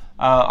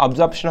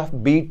 அப்சார்ப்ஷன் ஆஃப்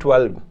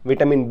B12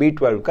 விட்டமின்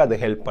B12க்கு அது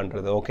ஹெல்ப்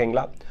பண்ணுறது,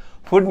 ஓகேங்களா.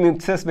 Food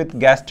mixes with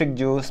gastric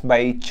juice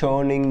by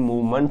churning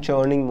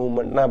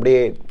மூவ்மெண்ட்னா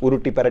அப்படியே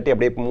உருட்டி பரட்டி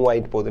அப்படியே மூவ்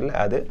ஆகிட்டு போகுது இல்லை,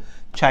 அது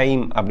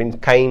கைம்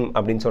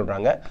அப்படின்னு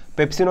சொல்கிறாங்க.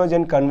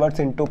 Pepsinogen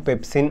converts into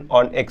pepsin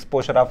on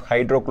exposure of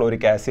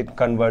hydrochloric acid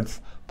converts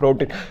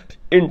protein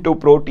into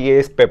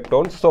protease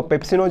peptones. So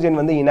pepsinogen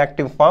வந்து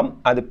இன்ஆக்டிவ் ஃபார்ம்,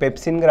 அது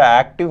பெப்சின்கிற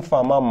ஆக்டிவ்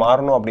ஃபார்மாக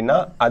மாறணும் அப்படின்னா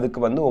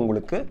அதுக்கு வந்து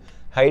உங்களுக்கு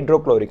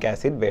ஹைட்ரோக்ளோரிக்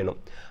ஆசிட் வேணும்.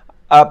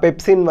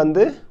 பெப்சின்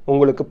வந்து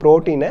உங்களுக்கு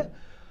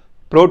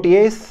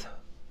ப்ரோட்டியேஸ்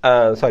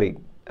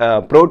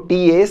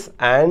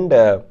அண்ட்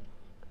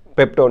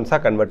பெப்டோன்ஸாக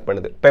கன்வெர்ட்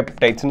பண்ணுது,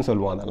 பெப்டைட்ஸ்னு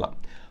சொல்லுவோம் அதெல்லாம்.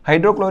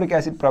 Hydrochloric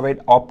acid provide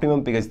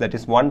optimum pH that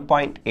is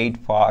 1.8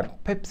 for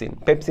pepsin.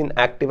 Pepsin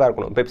ஆக்டிவாக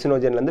இருக்கணும்.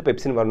 பெப்சினோஜன்லேருந்து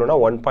பெப்சின் வரணும்னா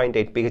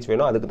 1.8 pH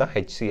வேணும். அதுக்கு தான்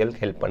HCl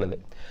ஹெல்ப் பண்ணுது.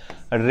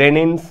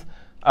 ரெனின்ஸ்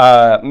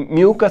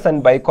mucus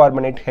and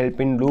bicarbonate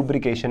help in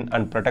lubrication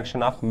and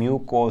protection of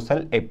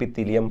mucosal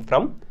epithelium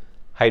from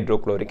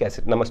hydrochloric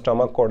acid. நம்ம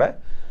ஸ்டொமக்கோட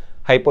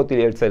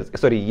hypothelial cells,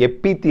 sorry,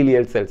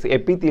 epithelial cells.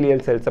 Epithelial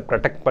cells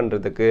protect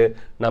பண்றதுக்கு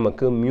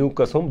நமக்கு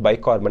mucusum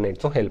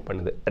bicarbonateஸும் help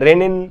பண்ணுது.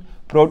 Renin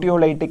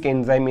proteolytic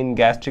enzyme in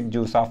gastric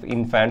juice of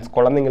infants,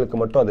 குழந்தைங்களுக்கு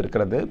மட்டும் அது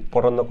இருக்கிறது,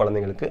 பிறந்த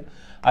குழந்தைங்களுக்கு.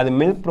 அது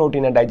milk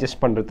protein digest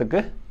பண்றதுக்கு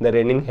இந்த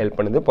renin help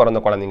பண்ணுது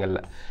பிறந்த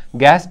குழந்தைங்கள்ல.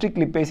 Gastric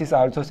lipase is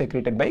also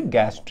secreted by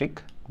gastric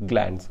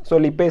glands. So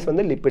lipase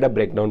வந்து lipid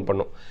break down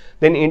பண்ணும்.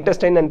 Then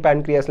intestine and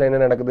pancreas ல என்ன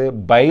நடக்குது?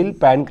 Bile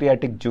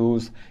pancreatic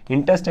juice,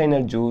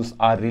 intestinal juice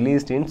are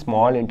released in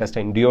small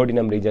intestine,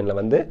 duodenum region ல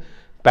வந்து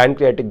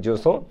pancreatic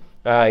juiceம்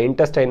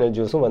intestinal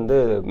juiceம் வந்து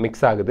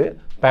mix ஆகுது.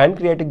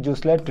 Pancreatic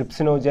juice ல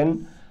trypsinogen,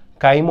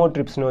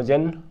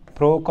 chymotrypsinogen,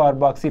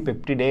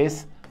 procarboxypeptidase,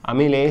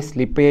 amylase,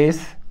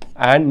 lipase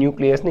and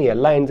nuclease னு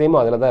எல்லா என்சைமும்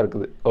அதில் தான்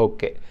இருக்குது.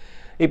 ஓகே,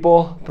 இப்போ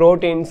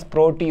proteins,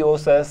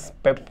 proteoses,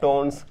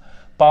 peptones,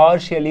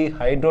 partially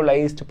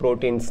hydrolyzed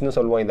proteins னு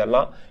சொல்லுவோம்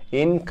இதெல்லாம்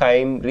in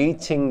chyme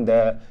reaching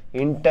the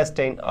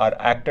intestine are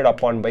acted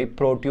upon by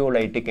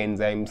proteolytic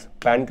enzymes.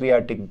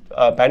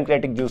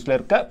 pancreatic juiceல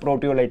இருக்க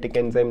proteolytic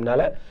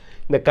enzymeனால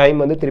இந்த chyme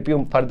வந்து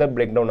திருப்பியும் further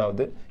breakdown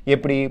ஆகுது.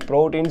 எப்படி?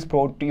 proteins,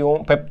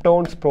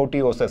 peptones,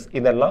 proteoses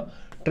இதெல்லாம்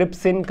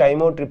trypsin,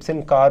 chymotrypsin,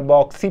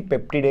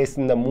 carboxypeptidase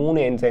இந்த மூணு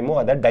என்சைமும்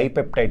அதை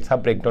டைபெப்டைட்ஸாக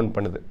breakdown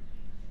பண்ணுது.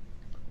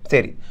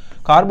 சரி,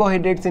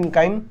 carbohydrates in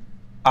chyme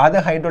அதை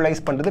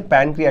ஹைட்ரோலைஸ் பண்ணுறது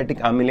pancreatic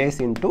amylase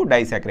into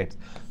disaccharides.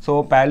 So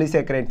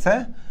பாலிசாக்கரைட்ஸை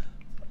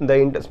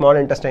இந்த ஸ்மால்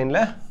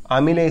இன்டெஸ்டைனில்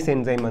amylase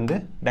என்சைம் வந்து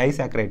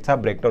டைசாக்கரைட்ஸாக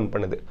பிரேக் டவுன்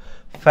பண்ணுது.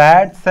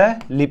 ஃபேட்ஸை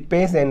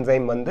லிப்பேஸ்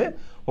என்சைம் வந்து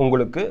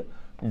உங்களுக்கு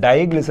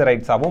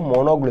டைக்ளிசரைட்ஸாகவும்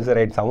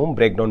மோனோக்ளிசரைட்ஸாகவும்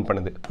பிரேக் டவுன்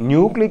பண்ணுது.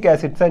 நியூக்ளிக்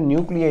ஆசிட்ஸை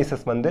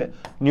நியூக்ளியேசஸ் வந்து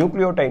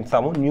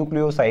நியூக்ளியோடைட்ஸாகவும்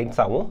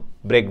நியூக்ளியோசைட்ஸாகவும்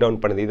பிரேக் டவுன்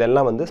பண்ணுது.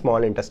 இதெல்லாம் வந்து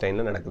ஸ்மால்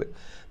இன்டெஸ்டைனில் நடக்குது.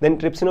 தென்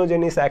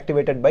ட்ரிப்சினோஜன் இஸ்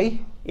ஆக்டிவேட்டட் பை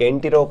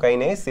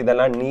என்டிரோகைனேஸ்.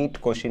 இதெல்லாம் நீட்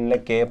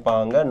கொஷினில்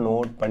கேட்பாங்க,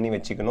 நோட் பண்ணி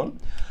வச்சுக்கணும்.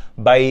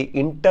 By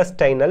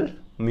intestinal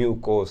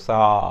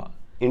mucosa.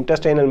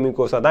 Intestinal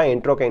mucosa தான்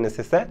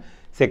என்ட்ரோகைனஸை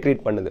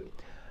செக்ரீட் பண்ணுது.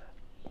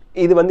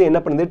 இது வந்து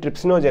என்ன பண்ணுது?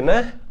 ட்ரிப்சினோஜனை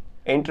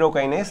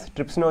என்ட்ரோகைனேஸ்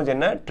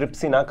ட்ரிப்சினோஜனை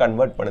ட்ரிப்சினாக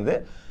கன்வெர்ட் பண்ணுது,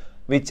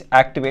 விச்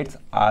ஆக்டிவேட்ஸ்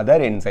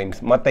அதர் என்சைம்ஸ்.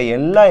 மற்ற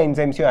எல்லா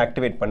என்சைம்ஸையும்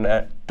ஆக்டிவேட் பண்ண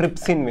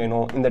ட்ரிப்சின்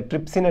வேணும். இந்த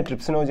ட்ரிப்சினை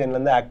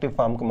ட்ரிப்சினோஜன்லேருந்து ஆக்டிவ்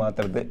ஃபார்முக்கு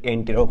மாற்றுறது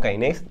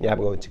என்டிரோகைனேஸ்.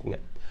 ஞாபகம் வச்சுக்கோங்க.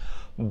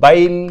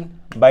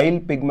 பைல்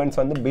பிக்மெண்ட்ஸ்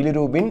வந்து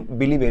பிலிரூபின்,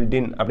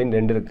 பிலிவெல்டின் அப்படின்னு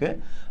ரெண்டு இருக்குது.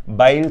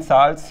 பைல்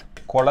சால்ட்ஸ்,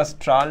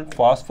 கொலஸ்ட்ரால்,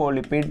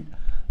 பாஸ்போலிபிட்,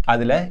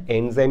 அதில்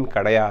என்சைம்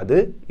கிடையாது.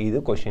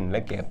 இது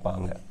கொஷினில்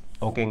கேட்பாங்க.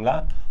 ஓகேங்களா?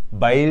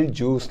 பைல்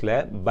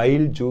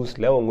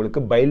ஜூஸில் உங்களுக்கு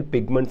பைல்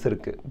பிக்மெண்ட்ஸ்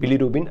இருக்குது,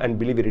 பிலிரூபின் அண்ட்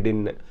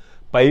பிலிவிரிடின்னு.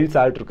 பைல்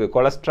சால்ட் இருக்குது,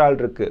 கொலஸ்ட்ரால்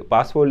இருக்குது,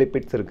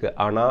 பாஸ்போலிபிட்ஸ் இருக்குது,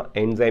 ஆனால்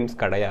என்சைம்ஸ்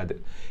கிடையாது.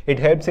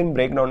 It helps in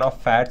break down of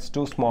fats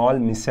to small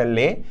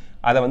மிசல்லே.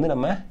 அதை வந்து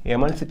நம்ம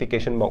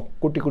எமல்சிஃபிகேஷன்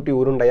குட்டி குட்டி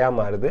உருண்டையாக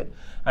மாறுது.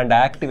 And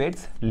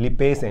activates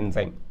lipase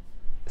enzyme.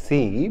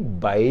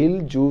 File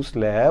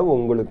ஜூஸில்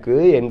உங்களுக்கு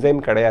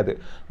என்சைம் கிடையாது,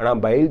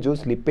 ஆனால் பைல்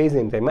ஜூஸ் லிப்பேஸ்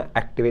என்சைமை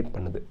ஆக்டிவேட்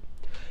பண்ணுது.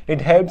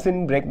 It helps in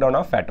breakdown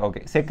of fat.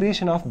 Okay.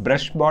 Secretion of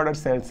brush border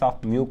cells of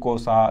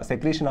mucosa,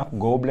 secretion of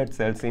goblet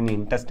cells in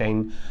intestine.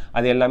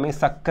 அது எல்லாமே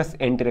சக்கஸ்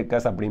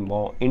என்ட்ரிகஸ்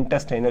அப்படிம்போம்,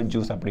 intestinal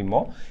juice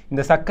அப்படிம்போம்.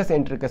 இந்த success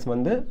என்ட்ரிகஸ்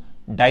வந்து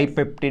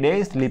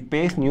டைபெப்டிடேஸ்,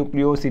 lipase,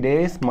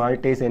 நியூக்ளியோசிடேஸ்,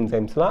 maltase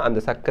என்சைம்ஸ்லாம்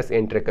அந்த success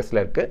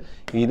என்ட்ரிகஸில் இருக்குது.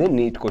 இது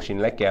NEET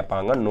கொஷினில்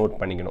கேட்பாங்க, நோட்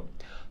பண்ணிக்கணும்.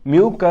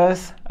 Mucus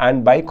and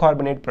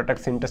bicarbonate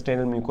protects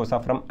intestinal mucosa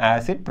from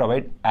acid,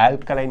 provide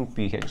alkaline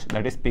pH,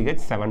 that is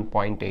pH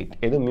 7.8.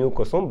 இது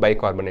mucusum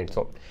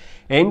bicarbonateஸும்.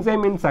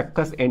 Enzyme in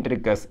succus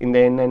entericus, இந்த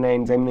என்னென்ன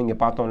என்சைம் நீங்கள்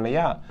பார்த்தோம்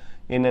இல்லையா,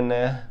 என்னென்ன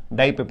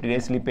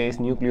டைபெப்டிடேஸ்,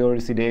 லிப்பேஸ்,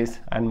 நியூக்ளியோசிடேஸ்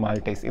அண்ட்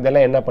மால்டேஸ்,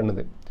 இதெல்லாம் என்ன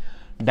பண்ணுது?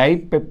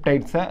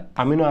 டைபெப்டைட்ஸை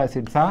அமினோ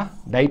ஆசிட்ஸாக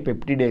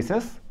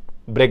டைபெப்டிடேசஸ்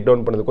பிரேக்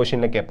டவுன் பண்ணுது.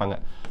 கொஷினில் கேட்பாங்க.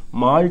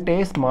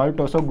 Maltase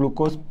மால்டோஸோ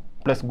glucose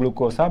plus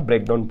குளுக்கோஸாக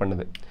break down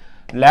பண்ணுது.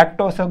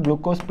 லாக்டோஸை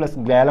glucose plus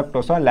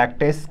கேலக்டோஸா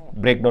lactase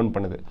break down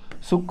பண்ணுது.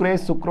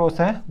 Sucrase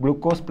சுக்ரோஸை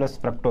glucose plus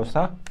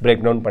ஃப்ரக்டோஸா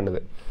break down பண்ணுது.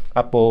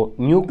 அப்போது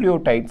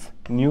நியூக்ளியோடைட்ஸ்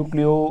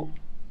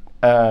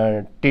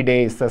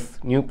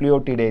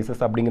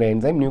நியூக்ளியோடிடேசஸ் அப்படிங்கிற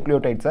enzyme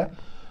நியூக்ளியோடைட்ஸை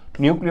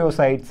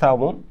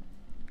நியூக்ளியோசைட்ஸாகவும்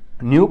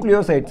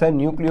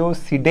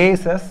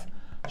நியூக்ளியோசிடேசஸ்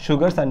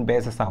sugars and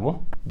பேசஸாகவும்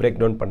break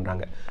down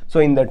பண்ணுறாங்க. ஸோ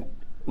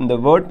இந்த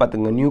வேர்ட்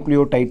பார்த்துங்க,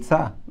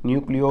 நியூக்ளியோடைட்ஸா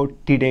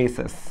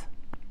நியூக்ளியோடிடேசஸ்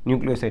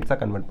நியூக்ளியோசைட்ஸாக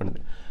கன்வெர்ட்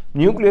பண்ணுது.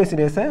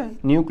 நியூக்ளியோசிடேஸை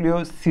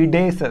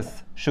நியூக்ளியோசிடேசஸ்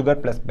சுகர்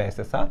ப்ளஸ்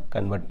பேசஸாக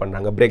கன்வெர்ட்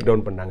பண்ணுறாங்க, பிரேக்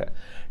டவுன் பண்ணுறாங்க.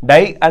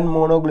 டை அண்ட்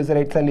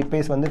மோனோக்ளிசரைட்ஸை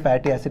லிப்பேஸ் வந்து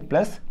fatty acid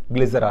plus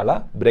கிளிசராலாக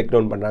break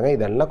down பண்ணுறாங்க.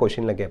 இதெல்லாம்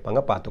கொஷினில் கேட்பாங்க,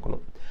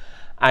 பார்த்துக்கணும்.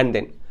 And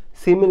then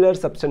similar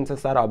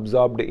substances R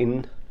absorbed in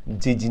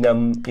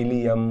jejunum,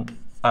 ileum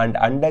and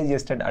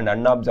undigested and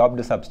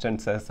unabsorbed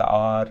substances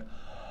are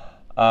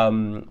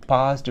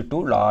passed to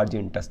large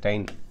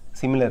intestine.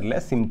 Similarly,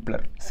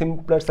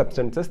 simpler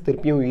substances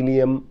திருப்பியும்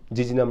ileum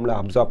ஜிஜினம்ல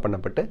absorb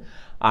பண்ணப்பட்டு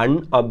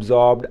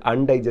unabsorbed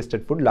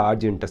undigested food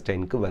large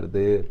intestineக்கு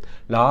வருது.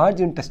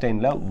 Large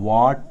intestineல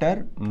water,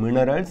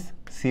 minerals,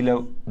 சில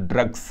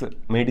drugs,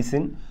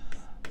 medicine,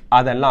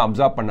 அதெல்லாம்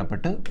absorb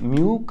பண்ணப்பட்டு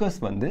mucus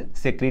வந்து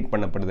secrete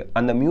பண்ணப்படுது.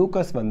 அந்த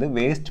mucus வந்து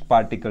waste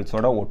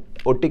பார்ட்டிகல்ஸோட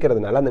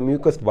ஒட்டிக்கிறதுனால அந்த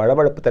mucus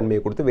வளவளப்பு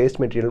தன்மையை கொடுத்து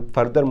வேஸ்ட் மெட்டீரியல்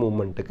ஃபர்தர்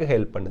மூவ்மெண்ட்டுக்கு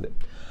ஹெல்ப் பண்ணுது.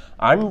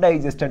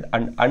 அன்டைஜஸ்டட்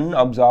அண்ட்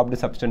அன்அப்சார்ப்டு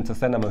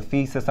சப்ஸ்டன்சஸை நம்ம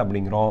ஃபீசஸ்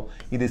அப்படிங்கிறோம்.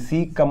 இது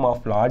சீக்கம்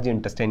ஆஃப் லார்ஜ்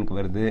இன்டெஸ்டைனுக்கு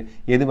வருது.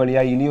 எது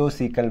வழியாக?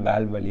 இலியோசீக்கல்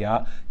வேல்வ்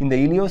வழியாக. இந்த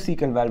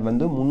இலியோசீக்கல் வேல்வ்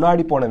வந்து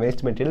முன்னாடி போன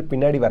வேஸ்ட் மெட்டீரியல்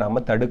பின்னாடி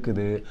வராமல்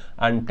தடுக்குது.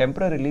 And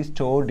temporarily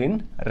stored in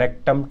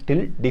rectum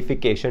till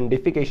defecation.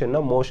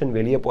 டிஃபிகேஷன்னா motion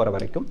வெளியே போகிற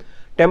வரைக்கும்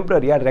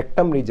டெம்பரரியாக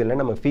ரெக்டம்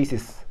ரீஜனில் நம்ம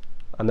ஃபீசிஸ்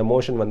அந்த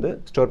மோஷன் வந்து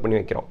ஸ்டோர் பண்ணி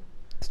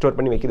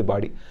வைக்கிது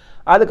பாடி.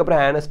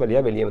 அதுக்கப்புறம் ஆனஸ்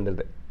வழியாக வெளியே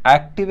வந்துடுது.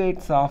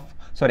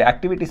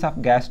 activities of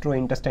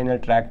gastrointestinal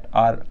tract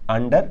are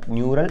under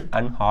neural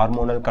and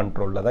hormonal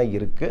control தான்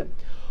இருக்கு.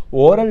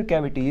 Oral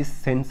cavity is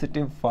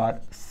sensitive for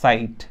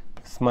sight,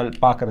 smell,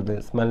 பார்க்கறது,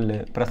 smell,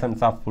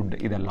 presence of food,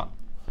 இதெல்லாம்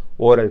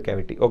oral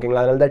cavity.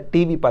 ஓகேங்களா? அதனால தான்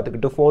டிவி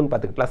பார்த்துக்கிட்டு ஃபோன்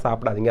பார்த்துக்கிட்டுலாம்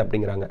சாப்பிடாதீங்க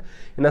அப்படிங்கிறாங்க.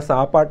 ஏன்னா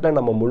சாப்பாட்டில்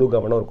நம்ம முழு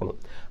கவனம் இருக்கணும்.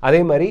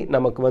 அதே மாதிரி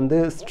நமக்கு வந்து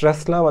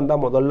ஸ்ட்ரெஸ்லாம்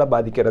வந்தால் முதல்ல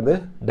பாதிக்கிறது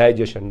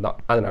டைஜஷன் தான்.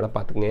 அதனால்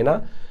பார்த்துக்குங்க. ஏன்னா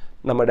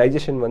நம்ம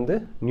டைஜஷன் வந்து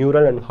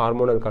நியூரல் அண்ட்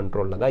ஹார்மோனல்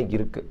கண்ட்ரோலில் தான்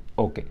இருக்குது.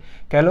 Okay,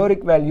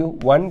 caloric value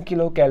 1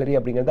 kilo gallery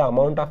அப்படிங்கிறது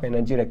amount of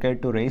energy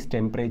required to rice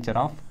temperature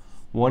of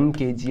 1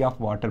 kg of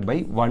water by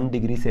 1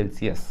 degree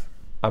Celsius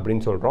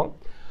அப்படின்னு சொல்கிறோம்.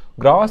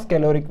 Cross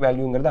caloric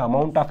வேல்யூங்கிறது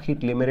amount of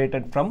heat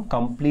liberated from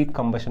complete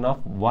combustion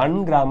of 1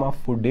 gram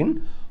of food in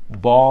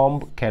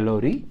bomb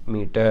calorie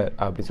metre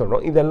அப்படி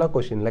சொல்கிறோம். இதெல்லாம்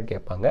கொஷினில்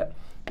கேட்பாங்க.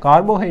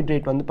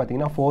 Carbohydrate வந்து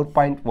பார்த்திங்கன்னா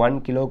 4.1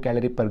 kilo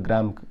gallery per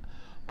கிராமுக்கு,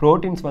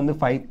 ப்ரோட்டீன்ஸ் வந்து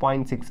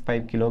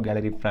 5.65 kilo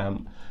gallery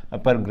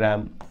per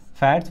gram,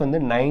 fats வந்து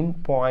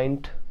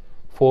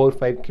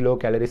 9.45 கிலோ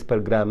கேலரிஸ்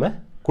பர் கிராமை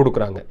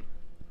கொடுக்குறாங்க.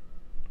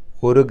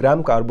 1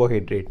 கிராம்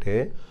கார்போஹைட்ரேட்டு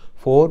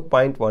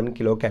 4.1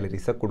 கிலோ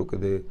கேலரிஸை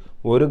கொடுக்குது.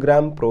 1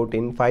 கிராம்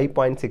ப்ரோட்டீன்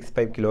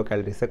 5.65 கிலோ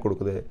கேலரிஸை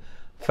கொடுக்குது.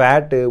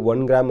 ஃபேட்டு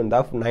 1 கிராம்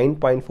இருந்தால்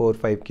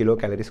 9.45 கிலோ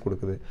கேலரிஸ்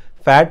கொடுக்குது.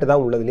 ஃபேட்டு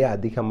தான் உள்ளதுலேயே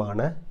அதிகமான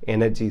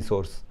எனர்ஜி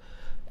சோர்ஸ்.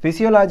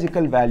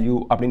 physiological value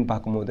அப்படின்னு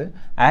பார்க்கும்போது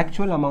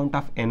actual amount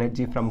of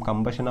energy from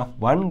combustion of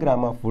 1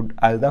 gram of food,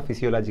 அதுதான்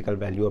physiological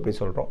value அப்படின்னு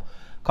சொல்கிறோம்.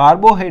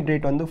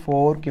 கார்போஹைட்ரேட் வந்து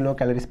 4 கிலோ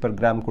கேலரிஸ் பர்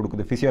கிராம்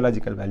கொடுக்குது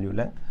physiological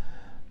வேல்யூவில்.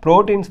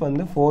 ப்ரோட்டீன்ஸ்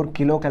வந்து 4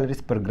 kilo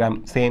calories per gram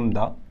same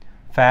தான்.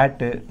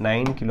 Fat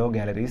 9 kilo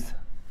calories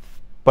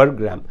per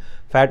gram.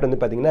 Fat வந்து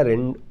பார்த்திங்கன்னா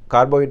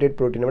கார்போஹைட்ரேட்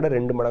ப்ரோட்டீனை விட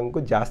 2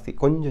 மடங்குக்கு ஜாஸ்தி,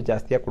 கொஞ்சம்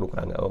ஜாஸ்தியாக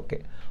கொடுக்குறாங்க. Okay,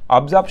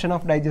 absorption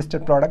of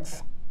digested products,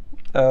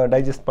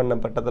 digest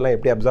பண்ணப்பட்டதெல்லாம்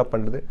எப்படி அப்சார்ப்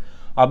பண்ணுறது?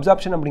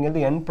 Absorption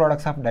அப்படிங்கிறது end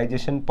products of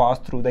digestion pass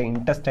through the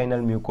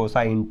intestinal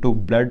mucosa into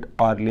blood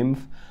or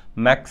lymph,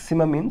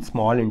 maximum in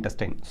small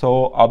intestine. So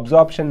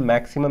absorption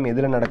maximum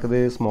எதில் நடக்குது?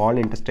 small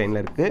intestine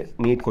இருக்கு.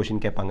 நீட்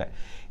கொஷின் கேட்பாங்க.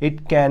 It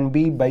can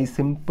be by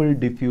simple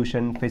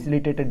diffusion,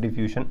 facilitated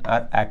diffusion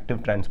or active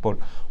transport.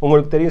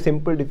 உங்களுக்கு தெரியும்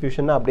simple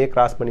diffusionனா அப்படியே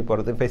cross பண்ணி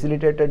போகிறது,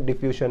 facilitated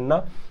diffusionனா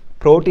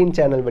protein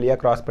channel வழியாக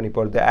கிராஸ் பண்ணி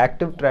போகிறது,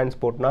 ஆக்டிவ்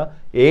டிரான்ஸ்போர்ட்னா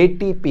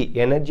ஏடிபி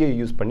எனர்ஜியை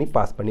யூஸ் பண்ணி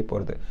பாஸ் பண்ணி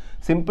போகிறது.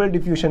 Simple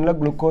டிஃப்யூஷனில்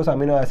glucose,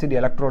 amino acid,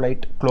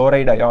 electrolyte,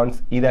 chloride ions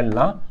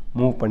இதெல்லாம்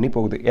மூவ் பண்ணி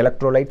போகுது.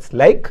 எலக்ட்ரோலைட்ஸ்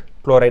லைக்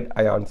குளோரைட்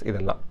அயான்ஸ்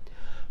இதெல்லாம்.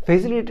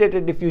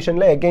 Facilitated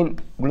டிஃப்யூஷனில் again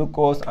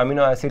glucose,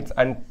 amino acids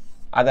and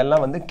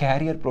அதெல்லாம் வந்து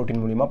கேரியர்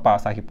ப்ரோட்டீன் மூலிமா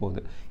பாஸ் ஆகி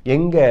போகுது.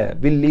 எங்கே?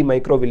 வில்லி,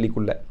 micro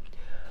வில்லிக்குள்ளே.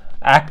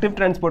 Active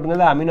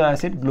டிரான்ஸ்போர்ட்டுங்கிறது amino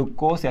acid,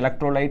 glucose,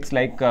 electrolytes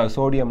like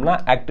சோடியம்னா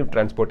active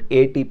transport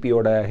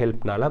ஏடிபியோட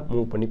ஹெல்ப்னால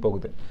move பண்ணி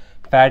போகுது.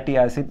 Fatty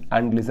acid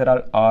and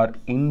glycerol R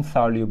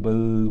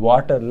insoluble,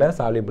 வாட்டரில்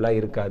சால்யூபிளாக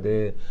இருக்காது.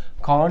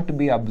 Gantt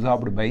B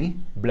absorbed by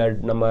blood,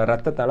 நம்ம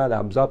ரத்தத்தால் அதை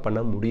அப்சார்ப் பண்ண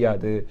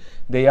முடியாது.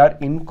 They are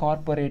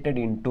incorporated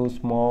into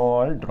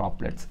small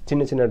droplets,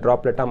 சின்ன சின்ன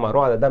ட்ராப்லெட்டாக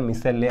மாறும். அதை தான்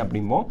மிசெல்லே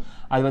அப்படிம்போம்.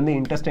 அது வந்து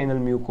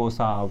இன்டெஸ்டைனல்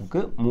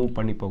மியூகோசாவுக்கு மூவ்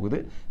பண்ணி போகுது.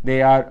 They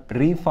are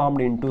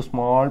ரீஃபார்ம்டு into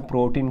small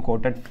protein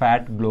coated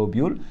fat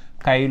குளோபியூல்,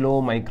 கைலோ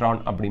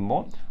micron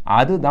அப்படிம்போம்.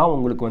 அதுதான்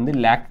உங்களுக்கு வந்து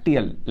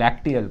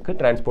லாக்டியலுக்கு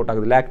டிரான்ஸ்போர்ட்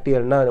ஆகுது.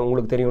 லாக்டியல்னா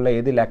உங்களுக்கு தெரியும்ல,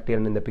 எது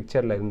லாக்டியல்னு இந்த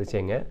பிக்சரில்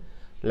இருந்துச்சுங்க.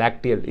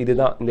 லாக்டியல்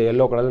இதுதான், இந்த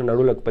எல்லோ கலரில்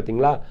நடுவில்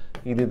பார்த்தீங்களா,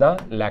 இதுதான்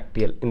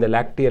லாக்டியல். இந்த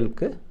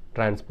லாக்டியலுக்கு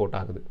டிரான்ஸ்போர்ட்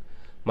ஆகுது,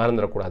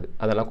 மறந்துடக்கூடாது.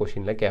 அதெல்லாம்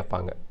கொஷினில்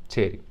கேட்பாங்க.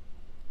 சரி,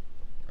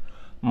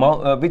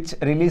 which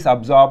release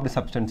absorbed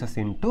substances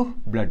into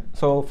blood.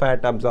 So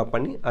fat absorb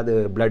பண்ணி அது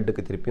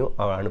பிளட்டுக்கு திருப்பியும்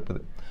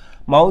அனுப்புது.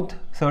 மவுத்,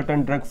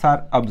 சர்டன் ட்ரக்ஸ்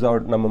ஆர்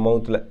அப்சார்ப்ட், நம்ம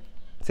மவுத்தில்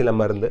சில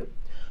மருந்து.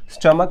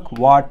 Stomach,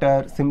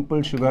 water,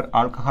 simple sugar,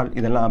 alcohol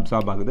இதெல்லாம்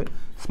அப்சார்ப் ஆகுது.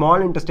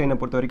 ஸ்மால் இன்டெஸ்டைனை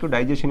பொறுத்த வரைக்கும்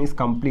digestion is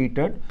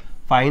completed.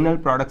 Final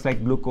products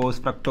like glucose,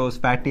 fructose,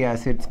 fatty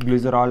acids,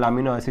 glycerol,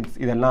 amino acids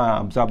இதெல்லாம்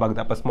அப்சார்ப்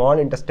ஆகுது. அப்போ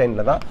ஸ்மால்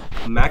இன்டெஸ்டைனில் தான்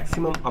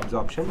மேக்ஸிமம்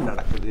அப்சார்ப்ஷன்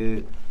நடக்குது.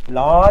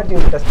 லார்ஜ்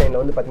இன்டெஸ்டைனில்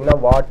வந்து பார்த்திங்கன்னா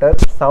water,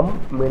 some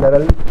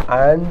mineral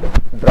and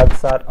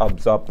drugs R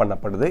absorb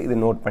பண்ணப்படுது. இது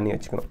நோட் பண்ணி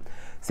வச்சுக்கணும்.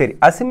 சரி,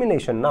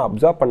 அசிமிலேஷன்னா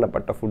அப்சார்ப்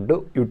பண்ணப்பட்ட ஃபுட்டு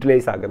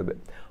யூட்டிலைஸ் ஆகிறது.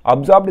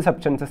 Absorbed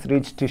substances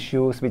reach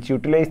tissues which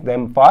utilise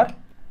them for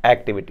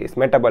activities,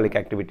 metabolic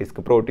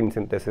ஆக்டிவிட்டீஸ்க்கு, protein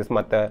synthesis,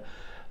 மற்ற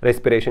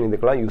ரெஸ்பிரேஷன்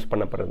இதுக்கெல்லாம் யூஸ்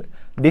பண்ணப்படுறது.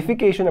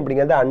 டிஃபிகேஷன்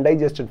அப்படிங்கிறது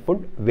அன்டைஜஸ்டட்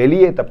ஃபுட்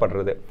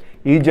வெளியேற்றப்படுறது.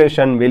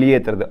 ஈஜெஷன்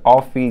வெளியேற்றுறது,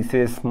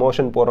 ஆஃபீஸஸ்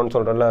மோஷன் போகிறோன்னு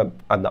சொல்கிறோம்ல,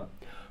 அதுதான்.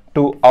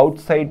 To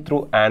out side through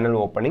ஆனல்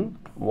opening,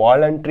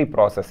 voluntary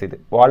process. இது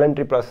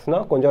வாலண்ட்ரி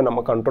ப்ராசஸ்னால் கொஞ்சம்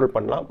நம்ம கண்ட்ரோல்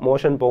பண்ணலாம்.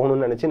 மோஷன்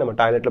போகணும்னு நினச்சி நம்ம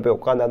டாய்லெட்டில் போய்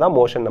உட்காந்தா தான்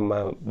மோஷன்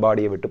நம்ம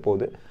பாடியை விட்டு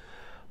போகுது.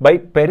 பை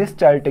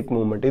பெரிஸ்டால்டிக்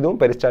மூவ்மெண்ட், இதுவும்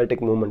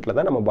பெரிஸ்டால்டிக் மூவ்மெண்ட்டில்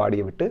தான் நம்ம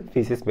பாடியை விட்டு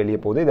ஃபீசிஸ் வெளியே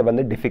போகுது. இதை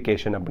வந்து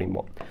டிஃபிகேஷன்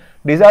அப்படிம்போம்.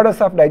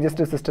 டிசார்டர்ஸ் ஆஃப்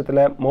டைஜஸ்டிவ் சிஸ்டத்தில்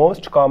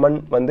மோஸ்ட் காமன்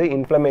வந்து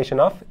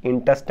inflammation of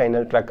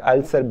intestinal track.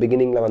 Ulcer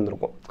பிகினிங்கில்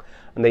வந்திருக்கும்.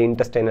 அந்த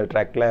இன்டெஸ்டைனல்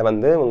ட்ராக்டில்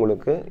வந்து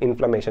உங்களுக்கு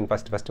இன்ஃப்ளமேஷன்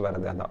ஃபஸ்ட்டு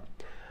வருது. அதான்.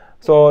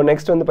 ஸோ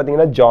நெக்ஸ்ட் வந்து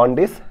பார்த்தீங்கன்னா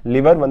ஜாண்டிஸ்.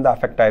 லிவர் வந்து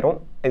அஃபெக்ட் ஆயிரும்.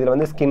 இதில்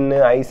வந்து ஸ்கின்னு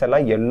ஐஸ்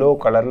எல்லாம் எல்லோ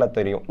கலரில்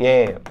தெரியும்.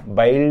 ஏன்?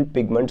 பைல்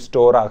பிக்மெண்ட்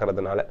ஸ்டோர்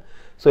ஆகிறதுனால.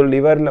 ஸோ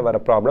லிவரில் வர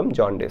problem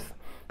jaundice.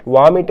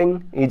 Vomiting,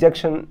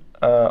 ejection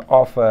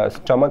of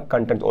stomach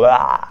content,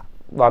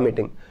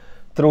 vomiting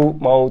through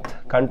mouth,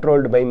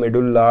 controlled by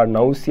medulla,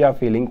 nausea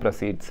feeling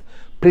precedes.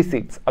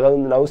 அதாவது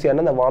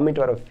நௌசியானா அந்த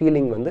வாமிட் வர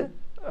ஃபீலிங் வந்து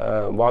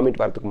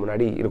வாமிட் வரதுக்கு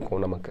முன்னாடி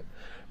இருக்கும் நமக்கு.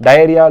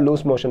 டயரியா,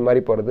 லூஸ் மோஷன்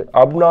மாதிரி போகிறது.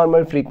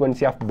 Abnormal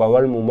frequency of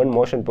Powell movement,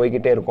 motion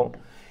போய்கிட்டே இருக்கும்.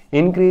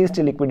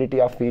 Increased liquidity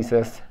of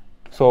faeces.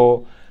 So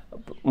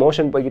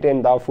motion போய்கிட்டே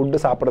இருந்தால், ஃபுட்டு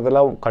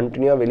சாப்பிட்றதெல்லாம்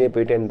கண்டினியூவாக வெளியே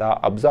போயிட்டே இருந்தால்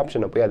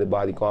அப்சார்ப்ஷனை போய் அது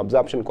பாதிக்கும்.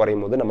 அப்சார்ப்ஷன்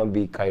குறையும் போது நம்ம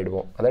வீக்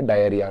ஆகிடுவோம். அதான்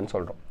டயரியான்னு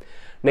சொல்கிறோம்.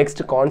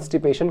 Next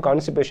constipation.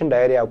 Constipation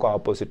டயரியாவுக்கு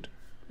opposite.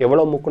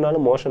 எவ்வளோ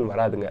முக்குனாலும் மோஷன்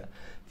வராதுங்க.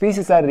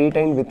 Faeces R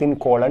retain within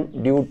colon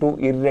due to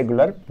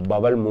irregular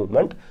Powell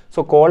movement. So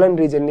colon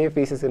ரீஜன்லேயே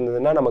faeces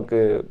இருந்ததுன்னா நமக்கு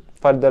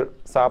ஃபர்தர்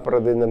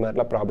சாப்பிட்றது இந்த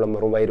மாதிரிலாம் ப்ராப்ளம்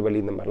வரும், வயிறு வலி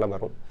இந்த மாதிரிலாம்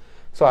வரும்.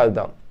 ஸோ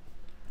அதுதான்.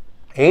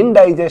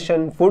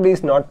 இன்டைஜஷன், food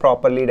is not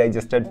properly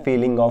digested,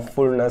 feeling of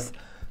fullness,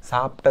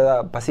 சாப்பிட்டதா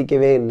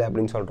பசிக்கவே இல்லை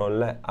அப்படின்னு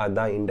சொல்கிறோம்ல,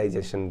 அதுதான்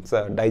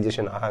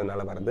டைஜஷன்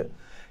ஆகாதனால வருது.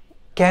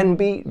 Can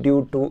be due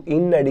to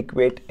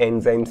இன்அடிக்குவேட்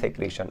enzyme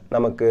secretion.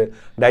 நமக்கு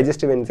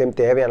டைஜஸ்டிவ் என்சைம்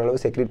தேவையான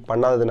அளவு செக்ரீட்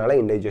பண்ணாததுனால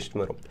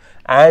இன்டைஜஷன் வரும்.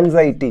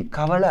 ஆன்சைட்டி,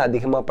 கவலை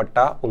அதிகமாக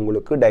பட்டால்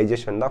உங்களுக்கு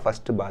டைஜஷன் தான்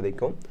ஃபஸ்ட்டு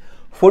பாதிக்கும்.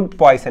 ஃபுட்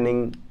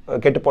பாய்சனிங்,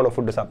 கெட்டுப்போன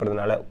ஃபுட்டு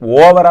சாப்பிட்றதுனால,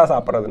 ஓவராக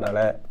சாப்பிட்றதுனால,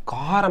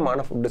 காரமான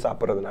ஃபுட்டு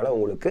சாப்பிட்றதுனால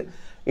உங்களுக்கு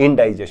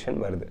இன்டைஜஷன்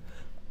வருது.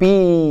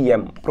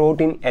 PM,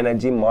 protein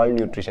energy mall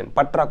nutrition,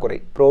 பற்றாக்குறை,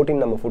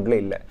 ப்ரோட்டீன் நம்ம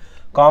ஃபுட்டில் இல்லை.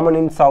 Common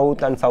in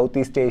South and south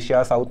east Asia,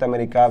 south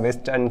America,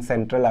 west and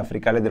central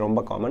ஆஃப்ரிக்காவில் இது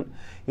ரொம்ப காமன்.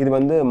 இது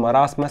வந்து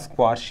மராஸ்மஸ்,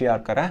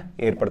 குவார்ஷியார்க்கரை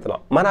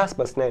ஏற்படுத்தலாம்.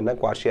 மராஸ்மஸ்னால் என்ன,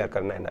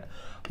 குவார்ஷியார்க்கர்னா என்ன?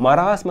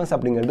 மராஸ்மஸ்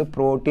அப்படிங்கிறது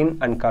protein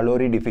and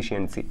calorie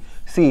deficiency.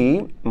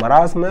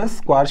 Marasmus,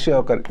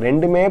 குவார்ஷியார்க்கர்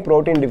ரெண்டுமே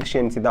ப்ரோட்டீன்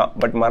டிஃபிஷியன்சி தான்.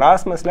 பட்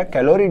மராஸ்மஸில்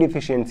கலோரி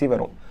டிஃபிஷியன்சி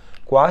வரும்.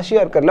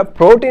 குவார்ஷியார்க்கரில்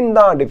ப்ரோட்டீன்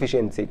தான்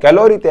டிஃபிஷியன்சி,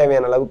 கலோரி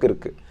தேவையான அளவுக்கு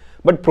இருக்குது.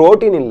 பட்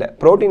ப்ரோட்டீன் இல்லை.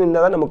 ப்ரோட்டீன்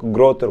இருந்தால் தான் நமக்கு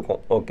க்ரோத்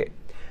இருக்கும். ஓகே.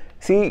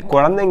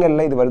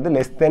 குழந்தைங்களில் இது வருது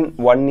லெஸ் தென்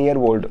 1 year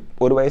old,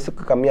 ஒரு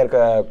வயசுக்கு கம்மியாக இருக்க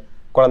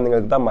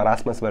குழந்தைங்களுக்கு தான்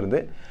மராஸ்மஸ் வருது.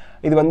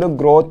 இது வந்து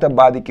க்ரோத்தை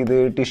பாதிக்குது.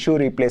 டிஷ்யூ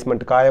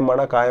ரீப்ளேஸ்மெண்ட்,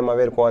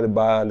 காயமாகவே இருக்கும்.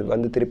 அது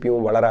வந்து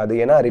திருப்பியும் வளராது,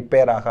 ஏன்னா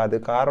ரிப்பேர் ஆகாது.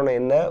 காரணம்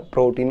என்ன?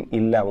 ப்ரோட்டீன்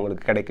இல்லை,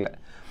 அவங்களுக்கு கிடைக்கல.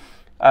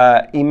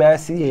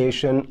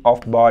 இமாசியேஷன்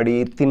ஆஃப் பாடி,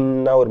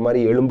 தின்னாக ஒரு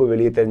மாதிரி எலும்பு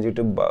வெளியே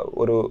தெரிஞ்சுக்கிட்டு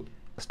ஒரு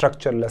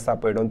ஸ்ட்ரக்சர்லெஸ்ஸாக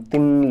போயிடும்.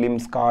 தின்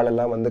லிம்ஸ்,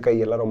 காலெல்லாம் வந்து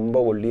கையெல்லாம் ரொம்ப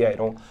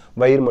ஒல்லியாயிரும்.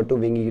 வயிறு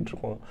மட்டும் வீங்கிக்கிட்டு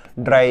இருக்கும்.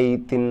 ட்ரை,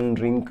 தின்,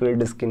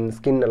 ரிங்கிள்டு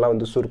ஸ்கின் எல்லாம்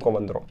வந்து சுருக்கம்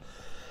வந்துடும்.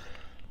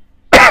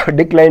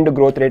 Declined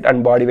growth rate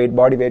and body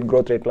weight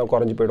growth ரேட்லாம்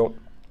குறைஞ்சி போயிடும்.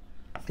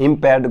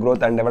 impaired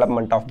growth and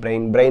development of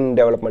brain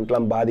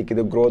developmentலாம்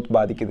பாதிக்குது, growth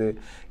பாதிக்குது.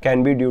 can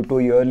be due to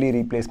early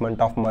replacement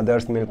of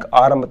mother's milk.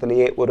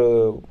 ஆரம்பத்திலேயே ஒரு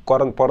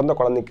பிறந்த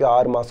குழந்தைக்கு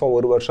 6 மாதம்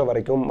 1 வருஷம்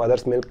வரைக்கும்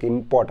மதர்ஸ் மில்க்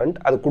இம்பார்ட்டன்ட்.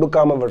 அது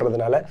கொடுக்காம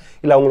விடுறதுனால,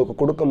 இல்லை அவங்களுக்கு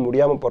கொடுக்க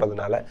முடியாமல்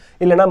போகிறதுனால,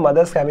 இல்லைனா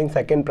mothers having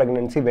second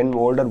pregnancy when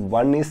older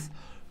one is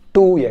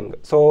too young.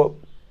 So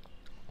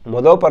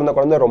முதல் பிறந்த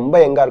குழந்தை ரொம்ப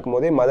யங்காக இருக்கும்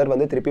போதே மதர்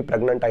வந்து திருப்பி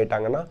ப்ரெக்னென்ட்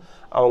ஆகிட்டாங்கன்னா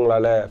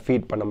அவங்களால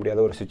ஃபீட் பண்ண முடியாத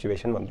ஒரு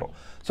சுச்சுவேஷன் வந்துடும்.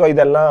 ஸோ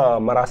இதெல்லாம்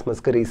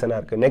மராஸ்மஸ்க்கு ரீசனாக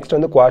இருக்குது. நெக்ஸ்ட்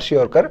வந்து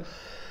குவாஷியோர்க்கர்,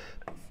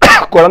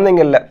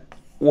 குழந்தைங்களில்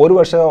 1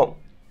 வருஷம்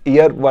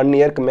 1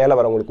 இயருக்கு மேலே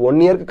வரவங்களுக்கு,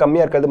 1 இயருக்கு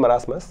கம்மியாக இருக்கிறது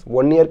மராஸ்மஸ்,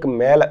 1 இயருக்கு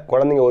மேலே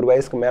குழந்தைங்க 1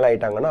 வயசுக்கு மேலே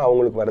ஆகிட்டாங்கன்னா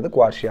அவங்களுக்கு வருது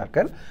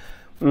குவாஷியார்க்கர்.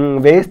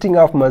 Wasting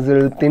of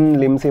muscle, thin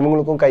limbs,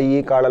 இவங்களுக்கும் கை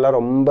காலெல்லாம்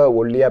ரொம்ப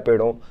ஒல்லியாக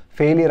போயிடும்.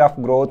 Failure of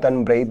growth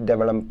and brain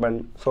development,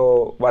 so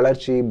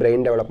வளர்ச்சி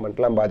பிரெயின்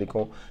டெவலப்மெண்ட்லாம்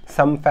பாதிக்கும்.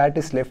 Some fat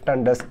is left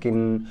under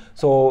skin,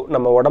 so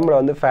நம்ம உடம்புல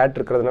வந்து ஃபேட்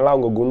இருக்கிறதுனால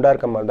அவங்க குண்டாக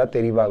இருக்க மாதிரி தான்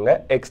தெரிவாங்க.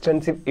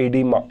 எக்ஸ்டென்சிவ்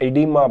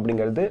எடிமா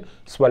அப்படிங்கிறது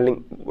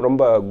ஸ்வெல்லிங்,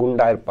 ரொம்ப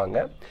குண்டாக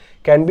இருப்பாங்க.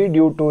 Can be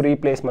due to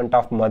replacement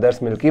of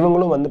mothers milk.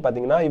 இவங்களும் வந்து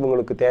பார்த்திங்கன்னா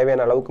இவங்களுக்கு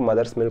தேவையான அளவுக்கு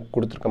மதர்ஸ் மில்க்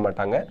கொடுத்துருக்க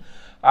மாட்டாங்க.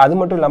 அது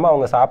மட்டும் இல்லாமல்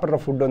அவங்க சாப்பிட்ற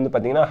ஃபுட் வந்து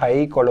பார்த்திங்கன்னா ஹை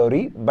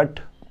கலோரி, பட்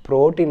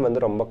ப்ரோட்டீன் வந்து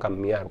ரொம்ப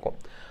கம்மியாக இருக்கும்.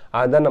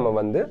 அதுதான் நம்ம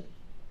வந்து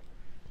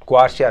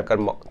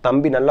குவாஷியார்க்கர்.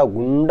 தம்பி நல்லா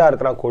குண்டாக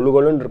இருக்கிறான்,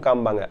 கொழுன்னு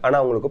இருக்காம்பாங்க, ஆனால்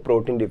அவங்களுக்கு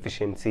ப்ரோட்டீன்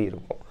டெஃபிஷியன்சி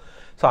இருக்கும்.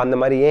 ஸோ அந்த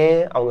மாதிரி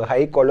ஏன் அவங்க ஹை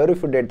கலோரி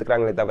ஃபுட்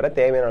எடுத்துக்கிறாங்களே தவிர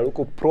தேவையான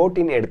அளவுக்கு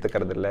ப்ரோட்டீன்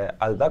எடுத்துக்கிறது இல்லை.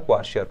 அதுதான்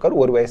குவாஷியார்க்கர்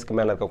 1 வயசுக்கு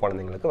மேலே இருக்க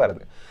குழந்தைங்களுக்கு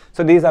வருது.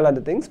 So these are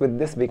the things. With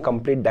this we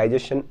complete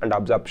digestion and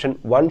absorption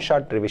 1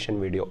 short revision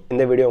video.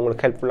 இந்த வீடியோ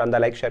உங்களுக்கு ஹெல்ப்ஃபுல்லாக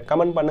இருந்தால் லைக், ஷேர்,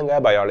 கமெண்ட்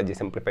பண்ணுங்கள். பயாலஜி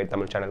சிம்பிளிஃபைட்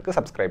தமிழ் சேனலுக்கு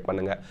சப்ஸ்கிரைப்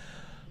பண்ணுங்கள்.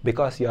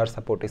 Because your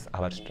support is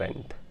our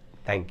strength.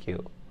 Thank you.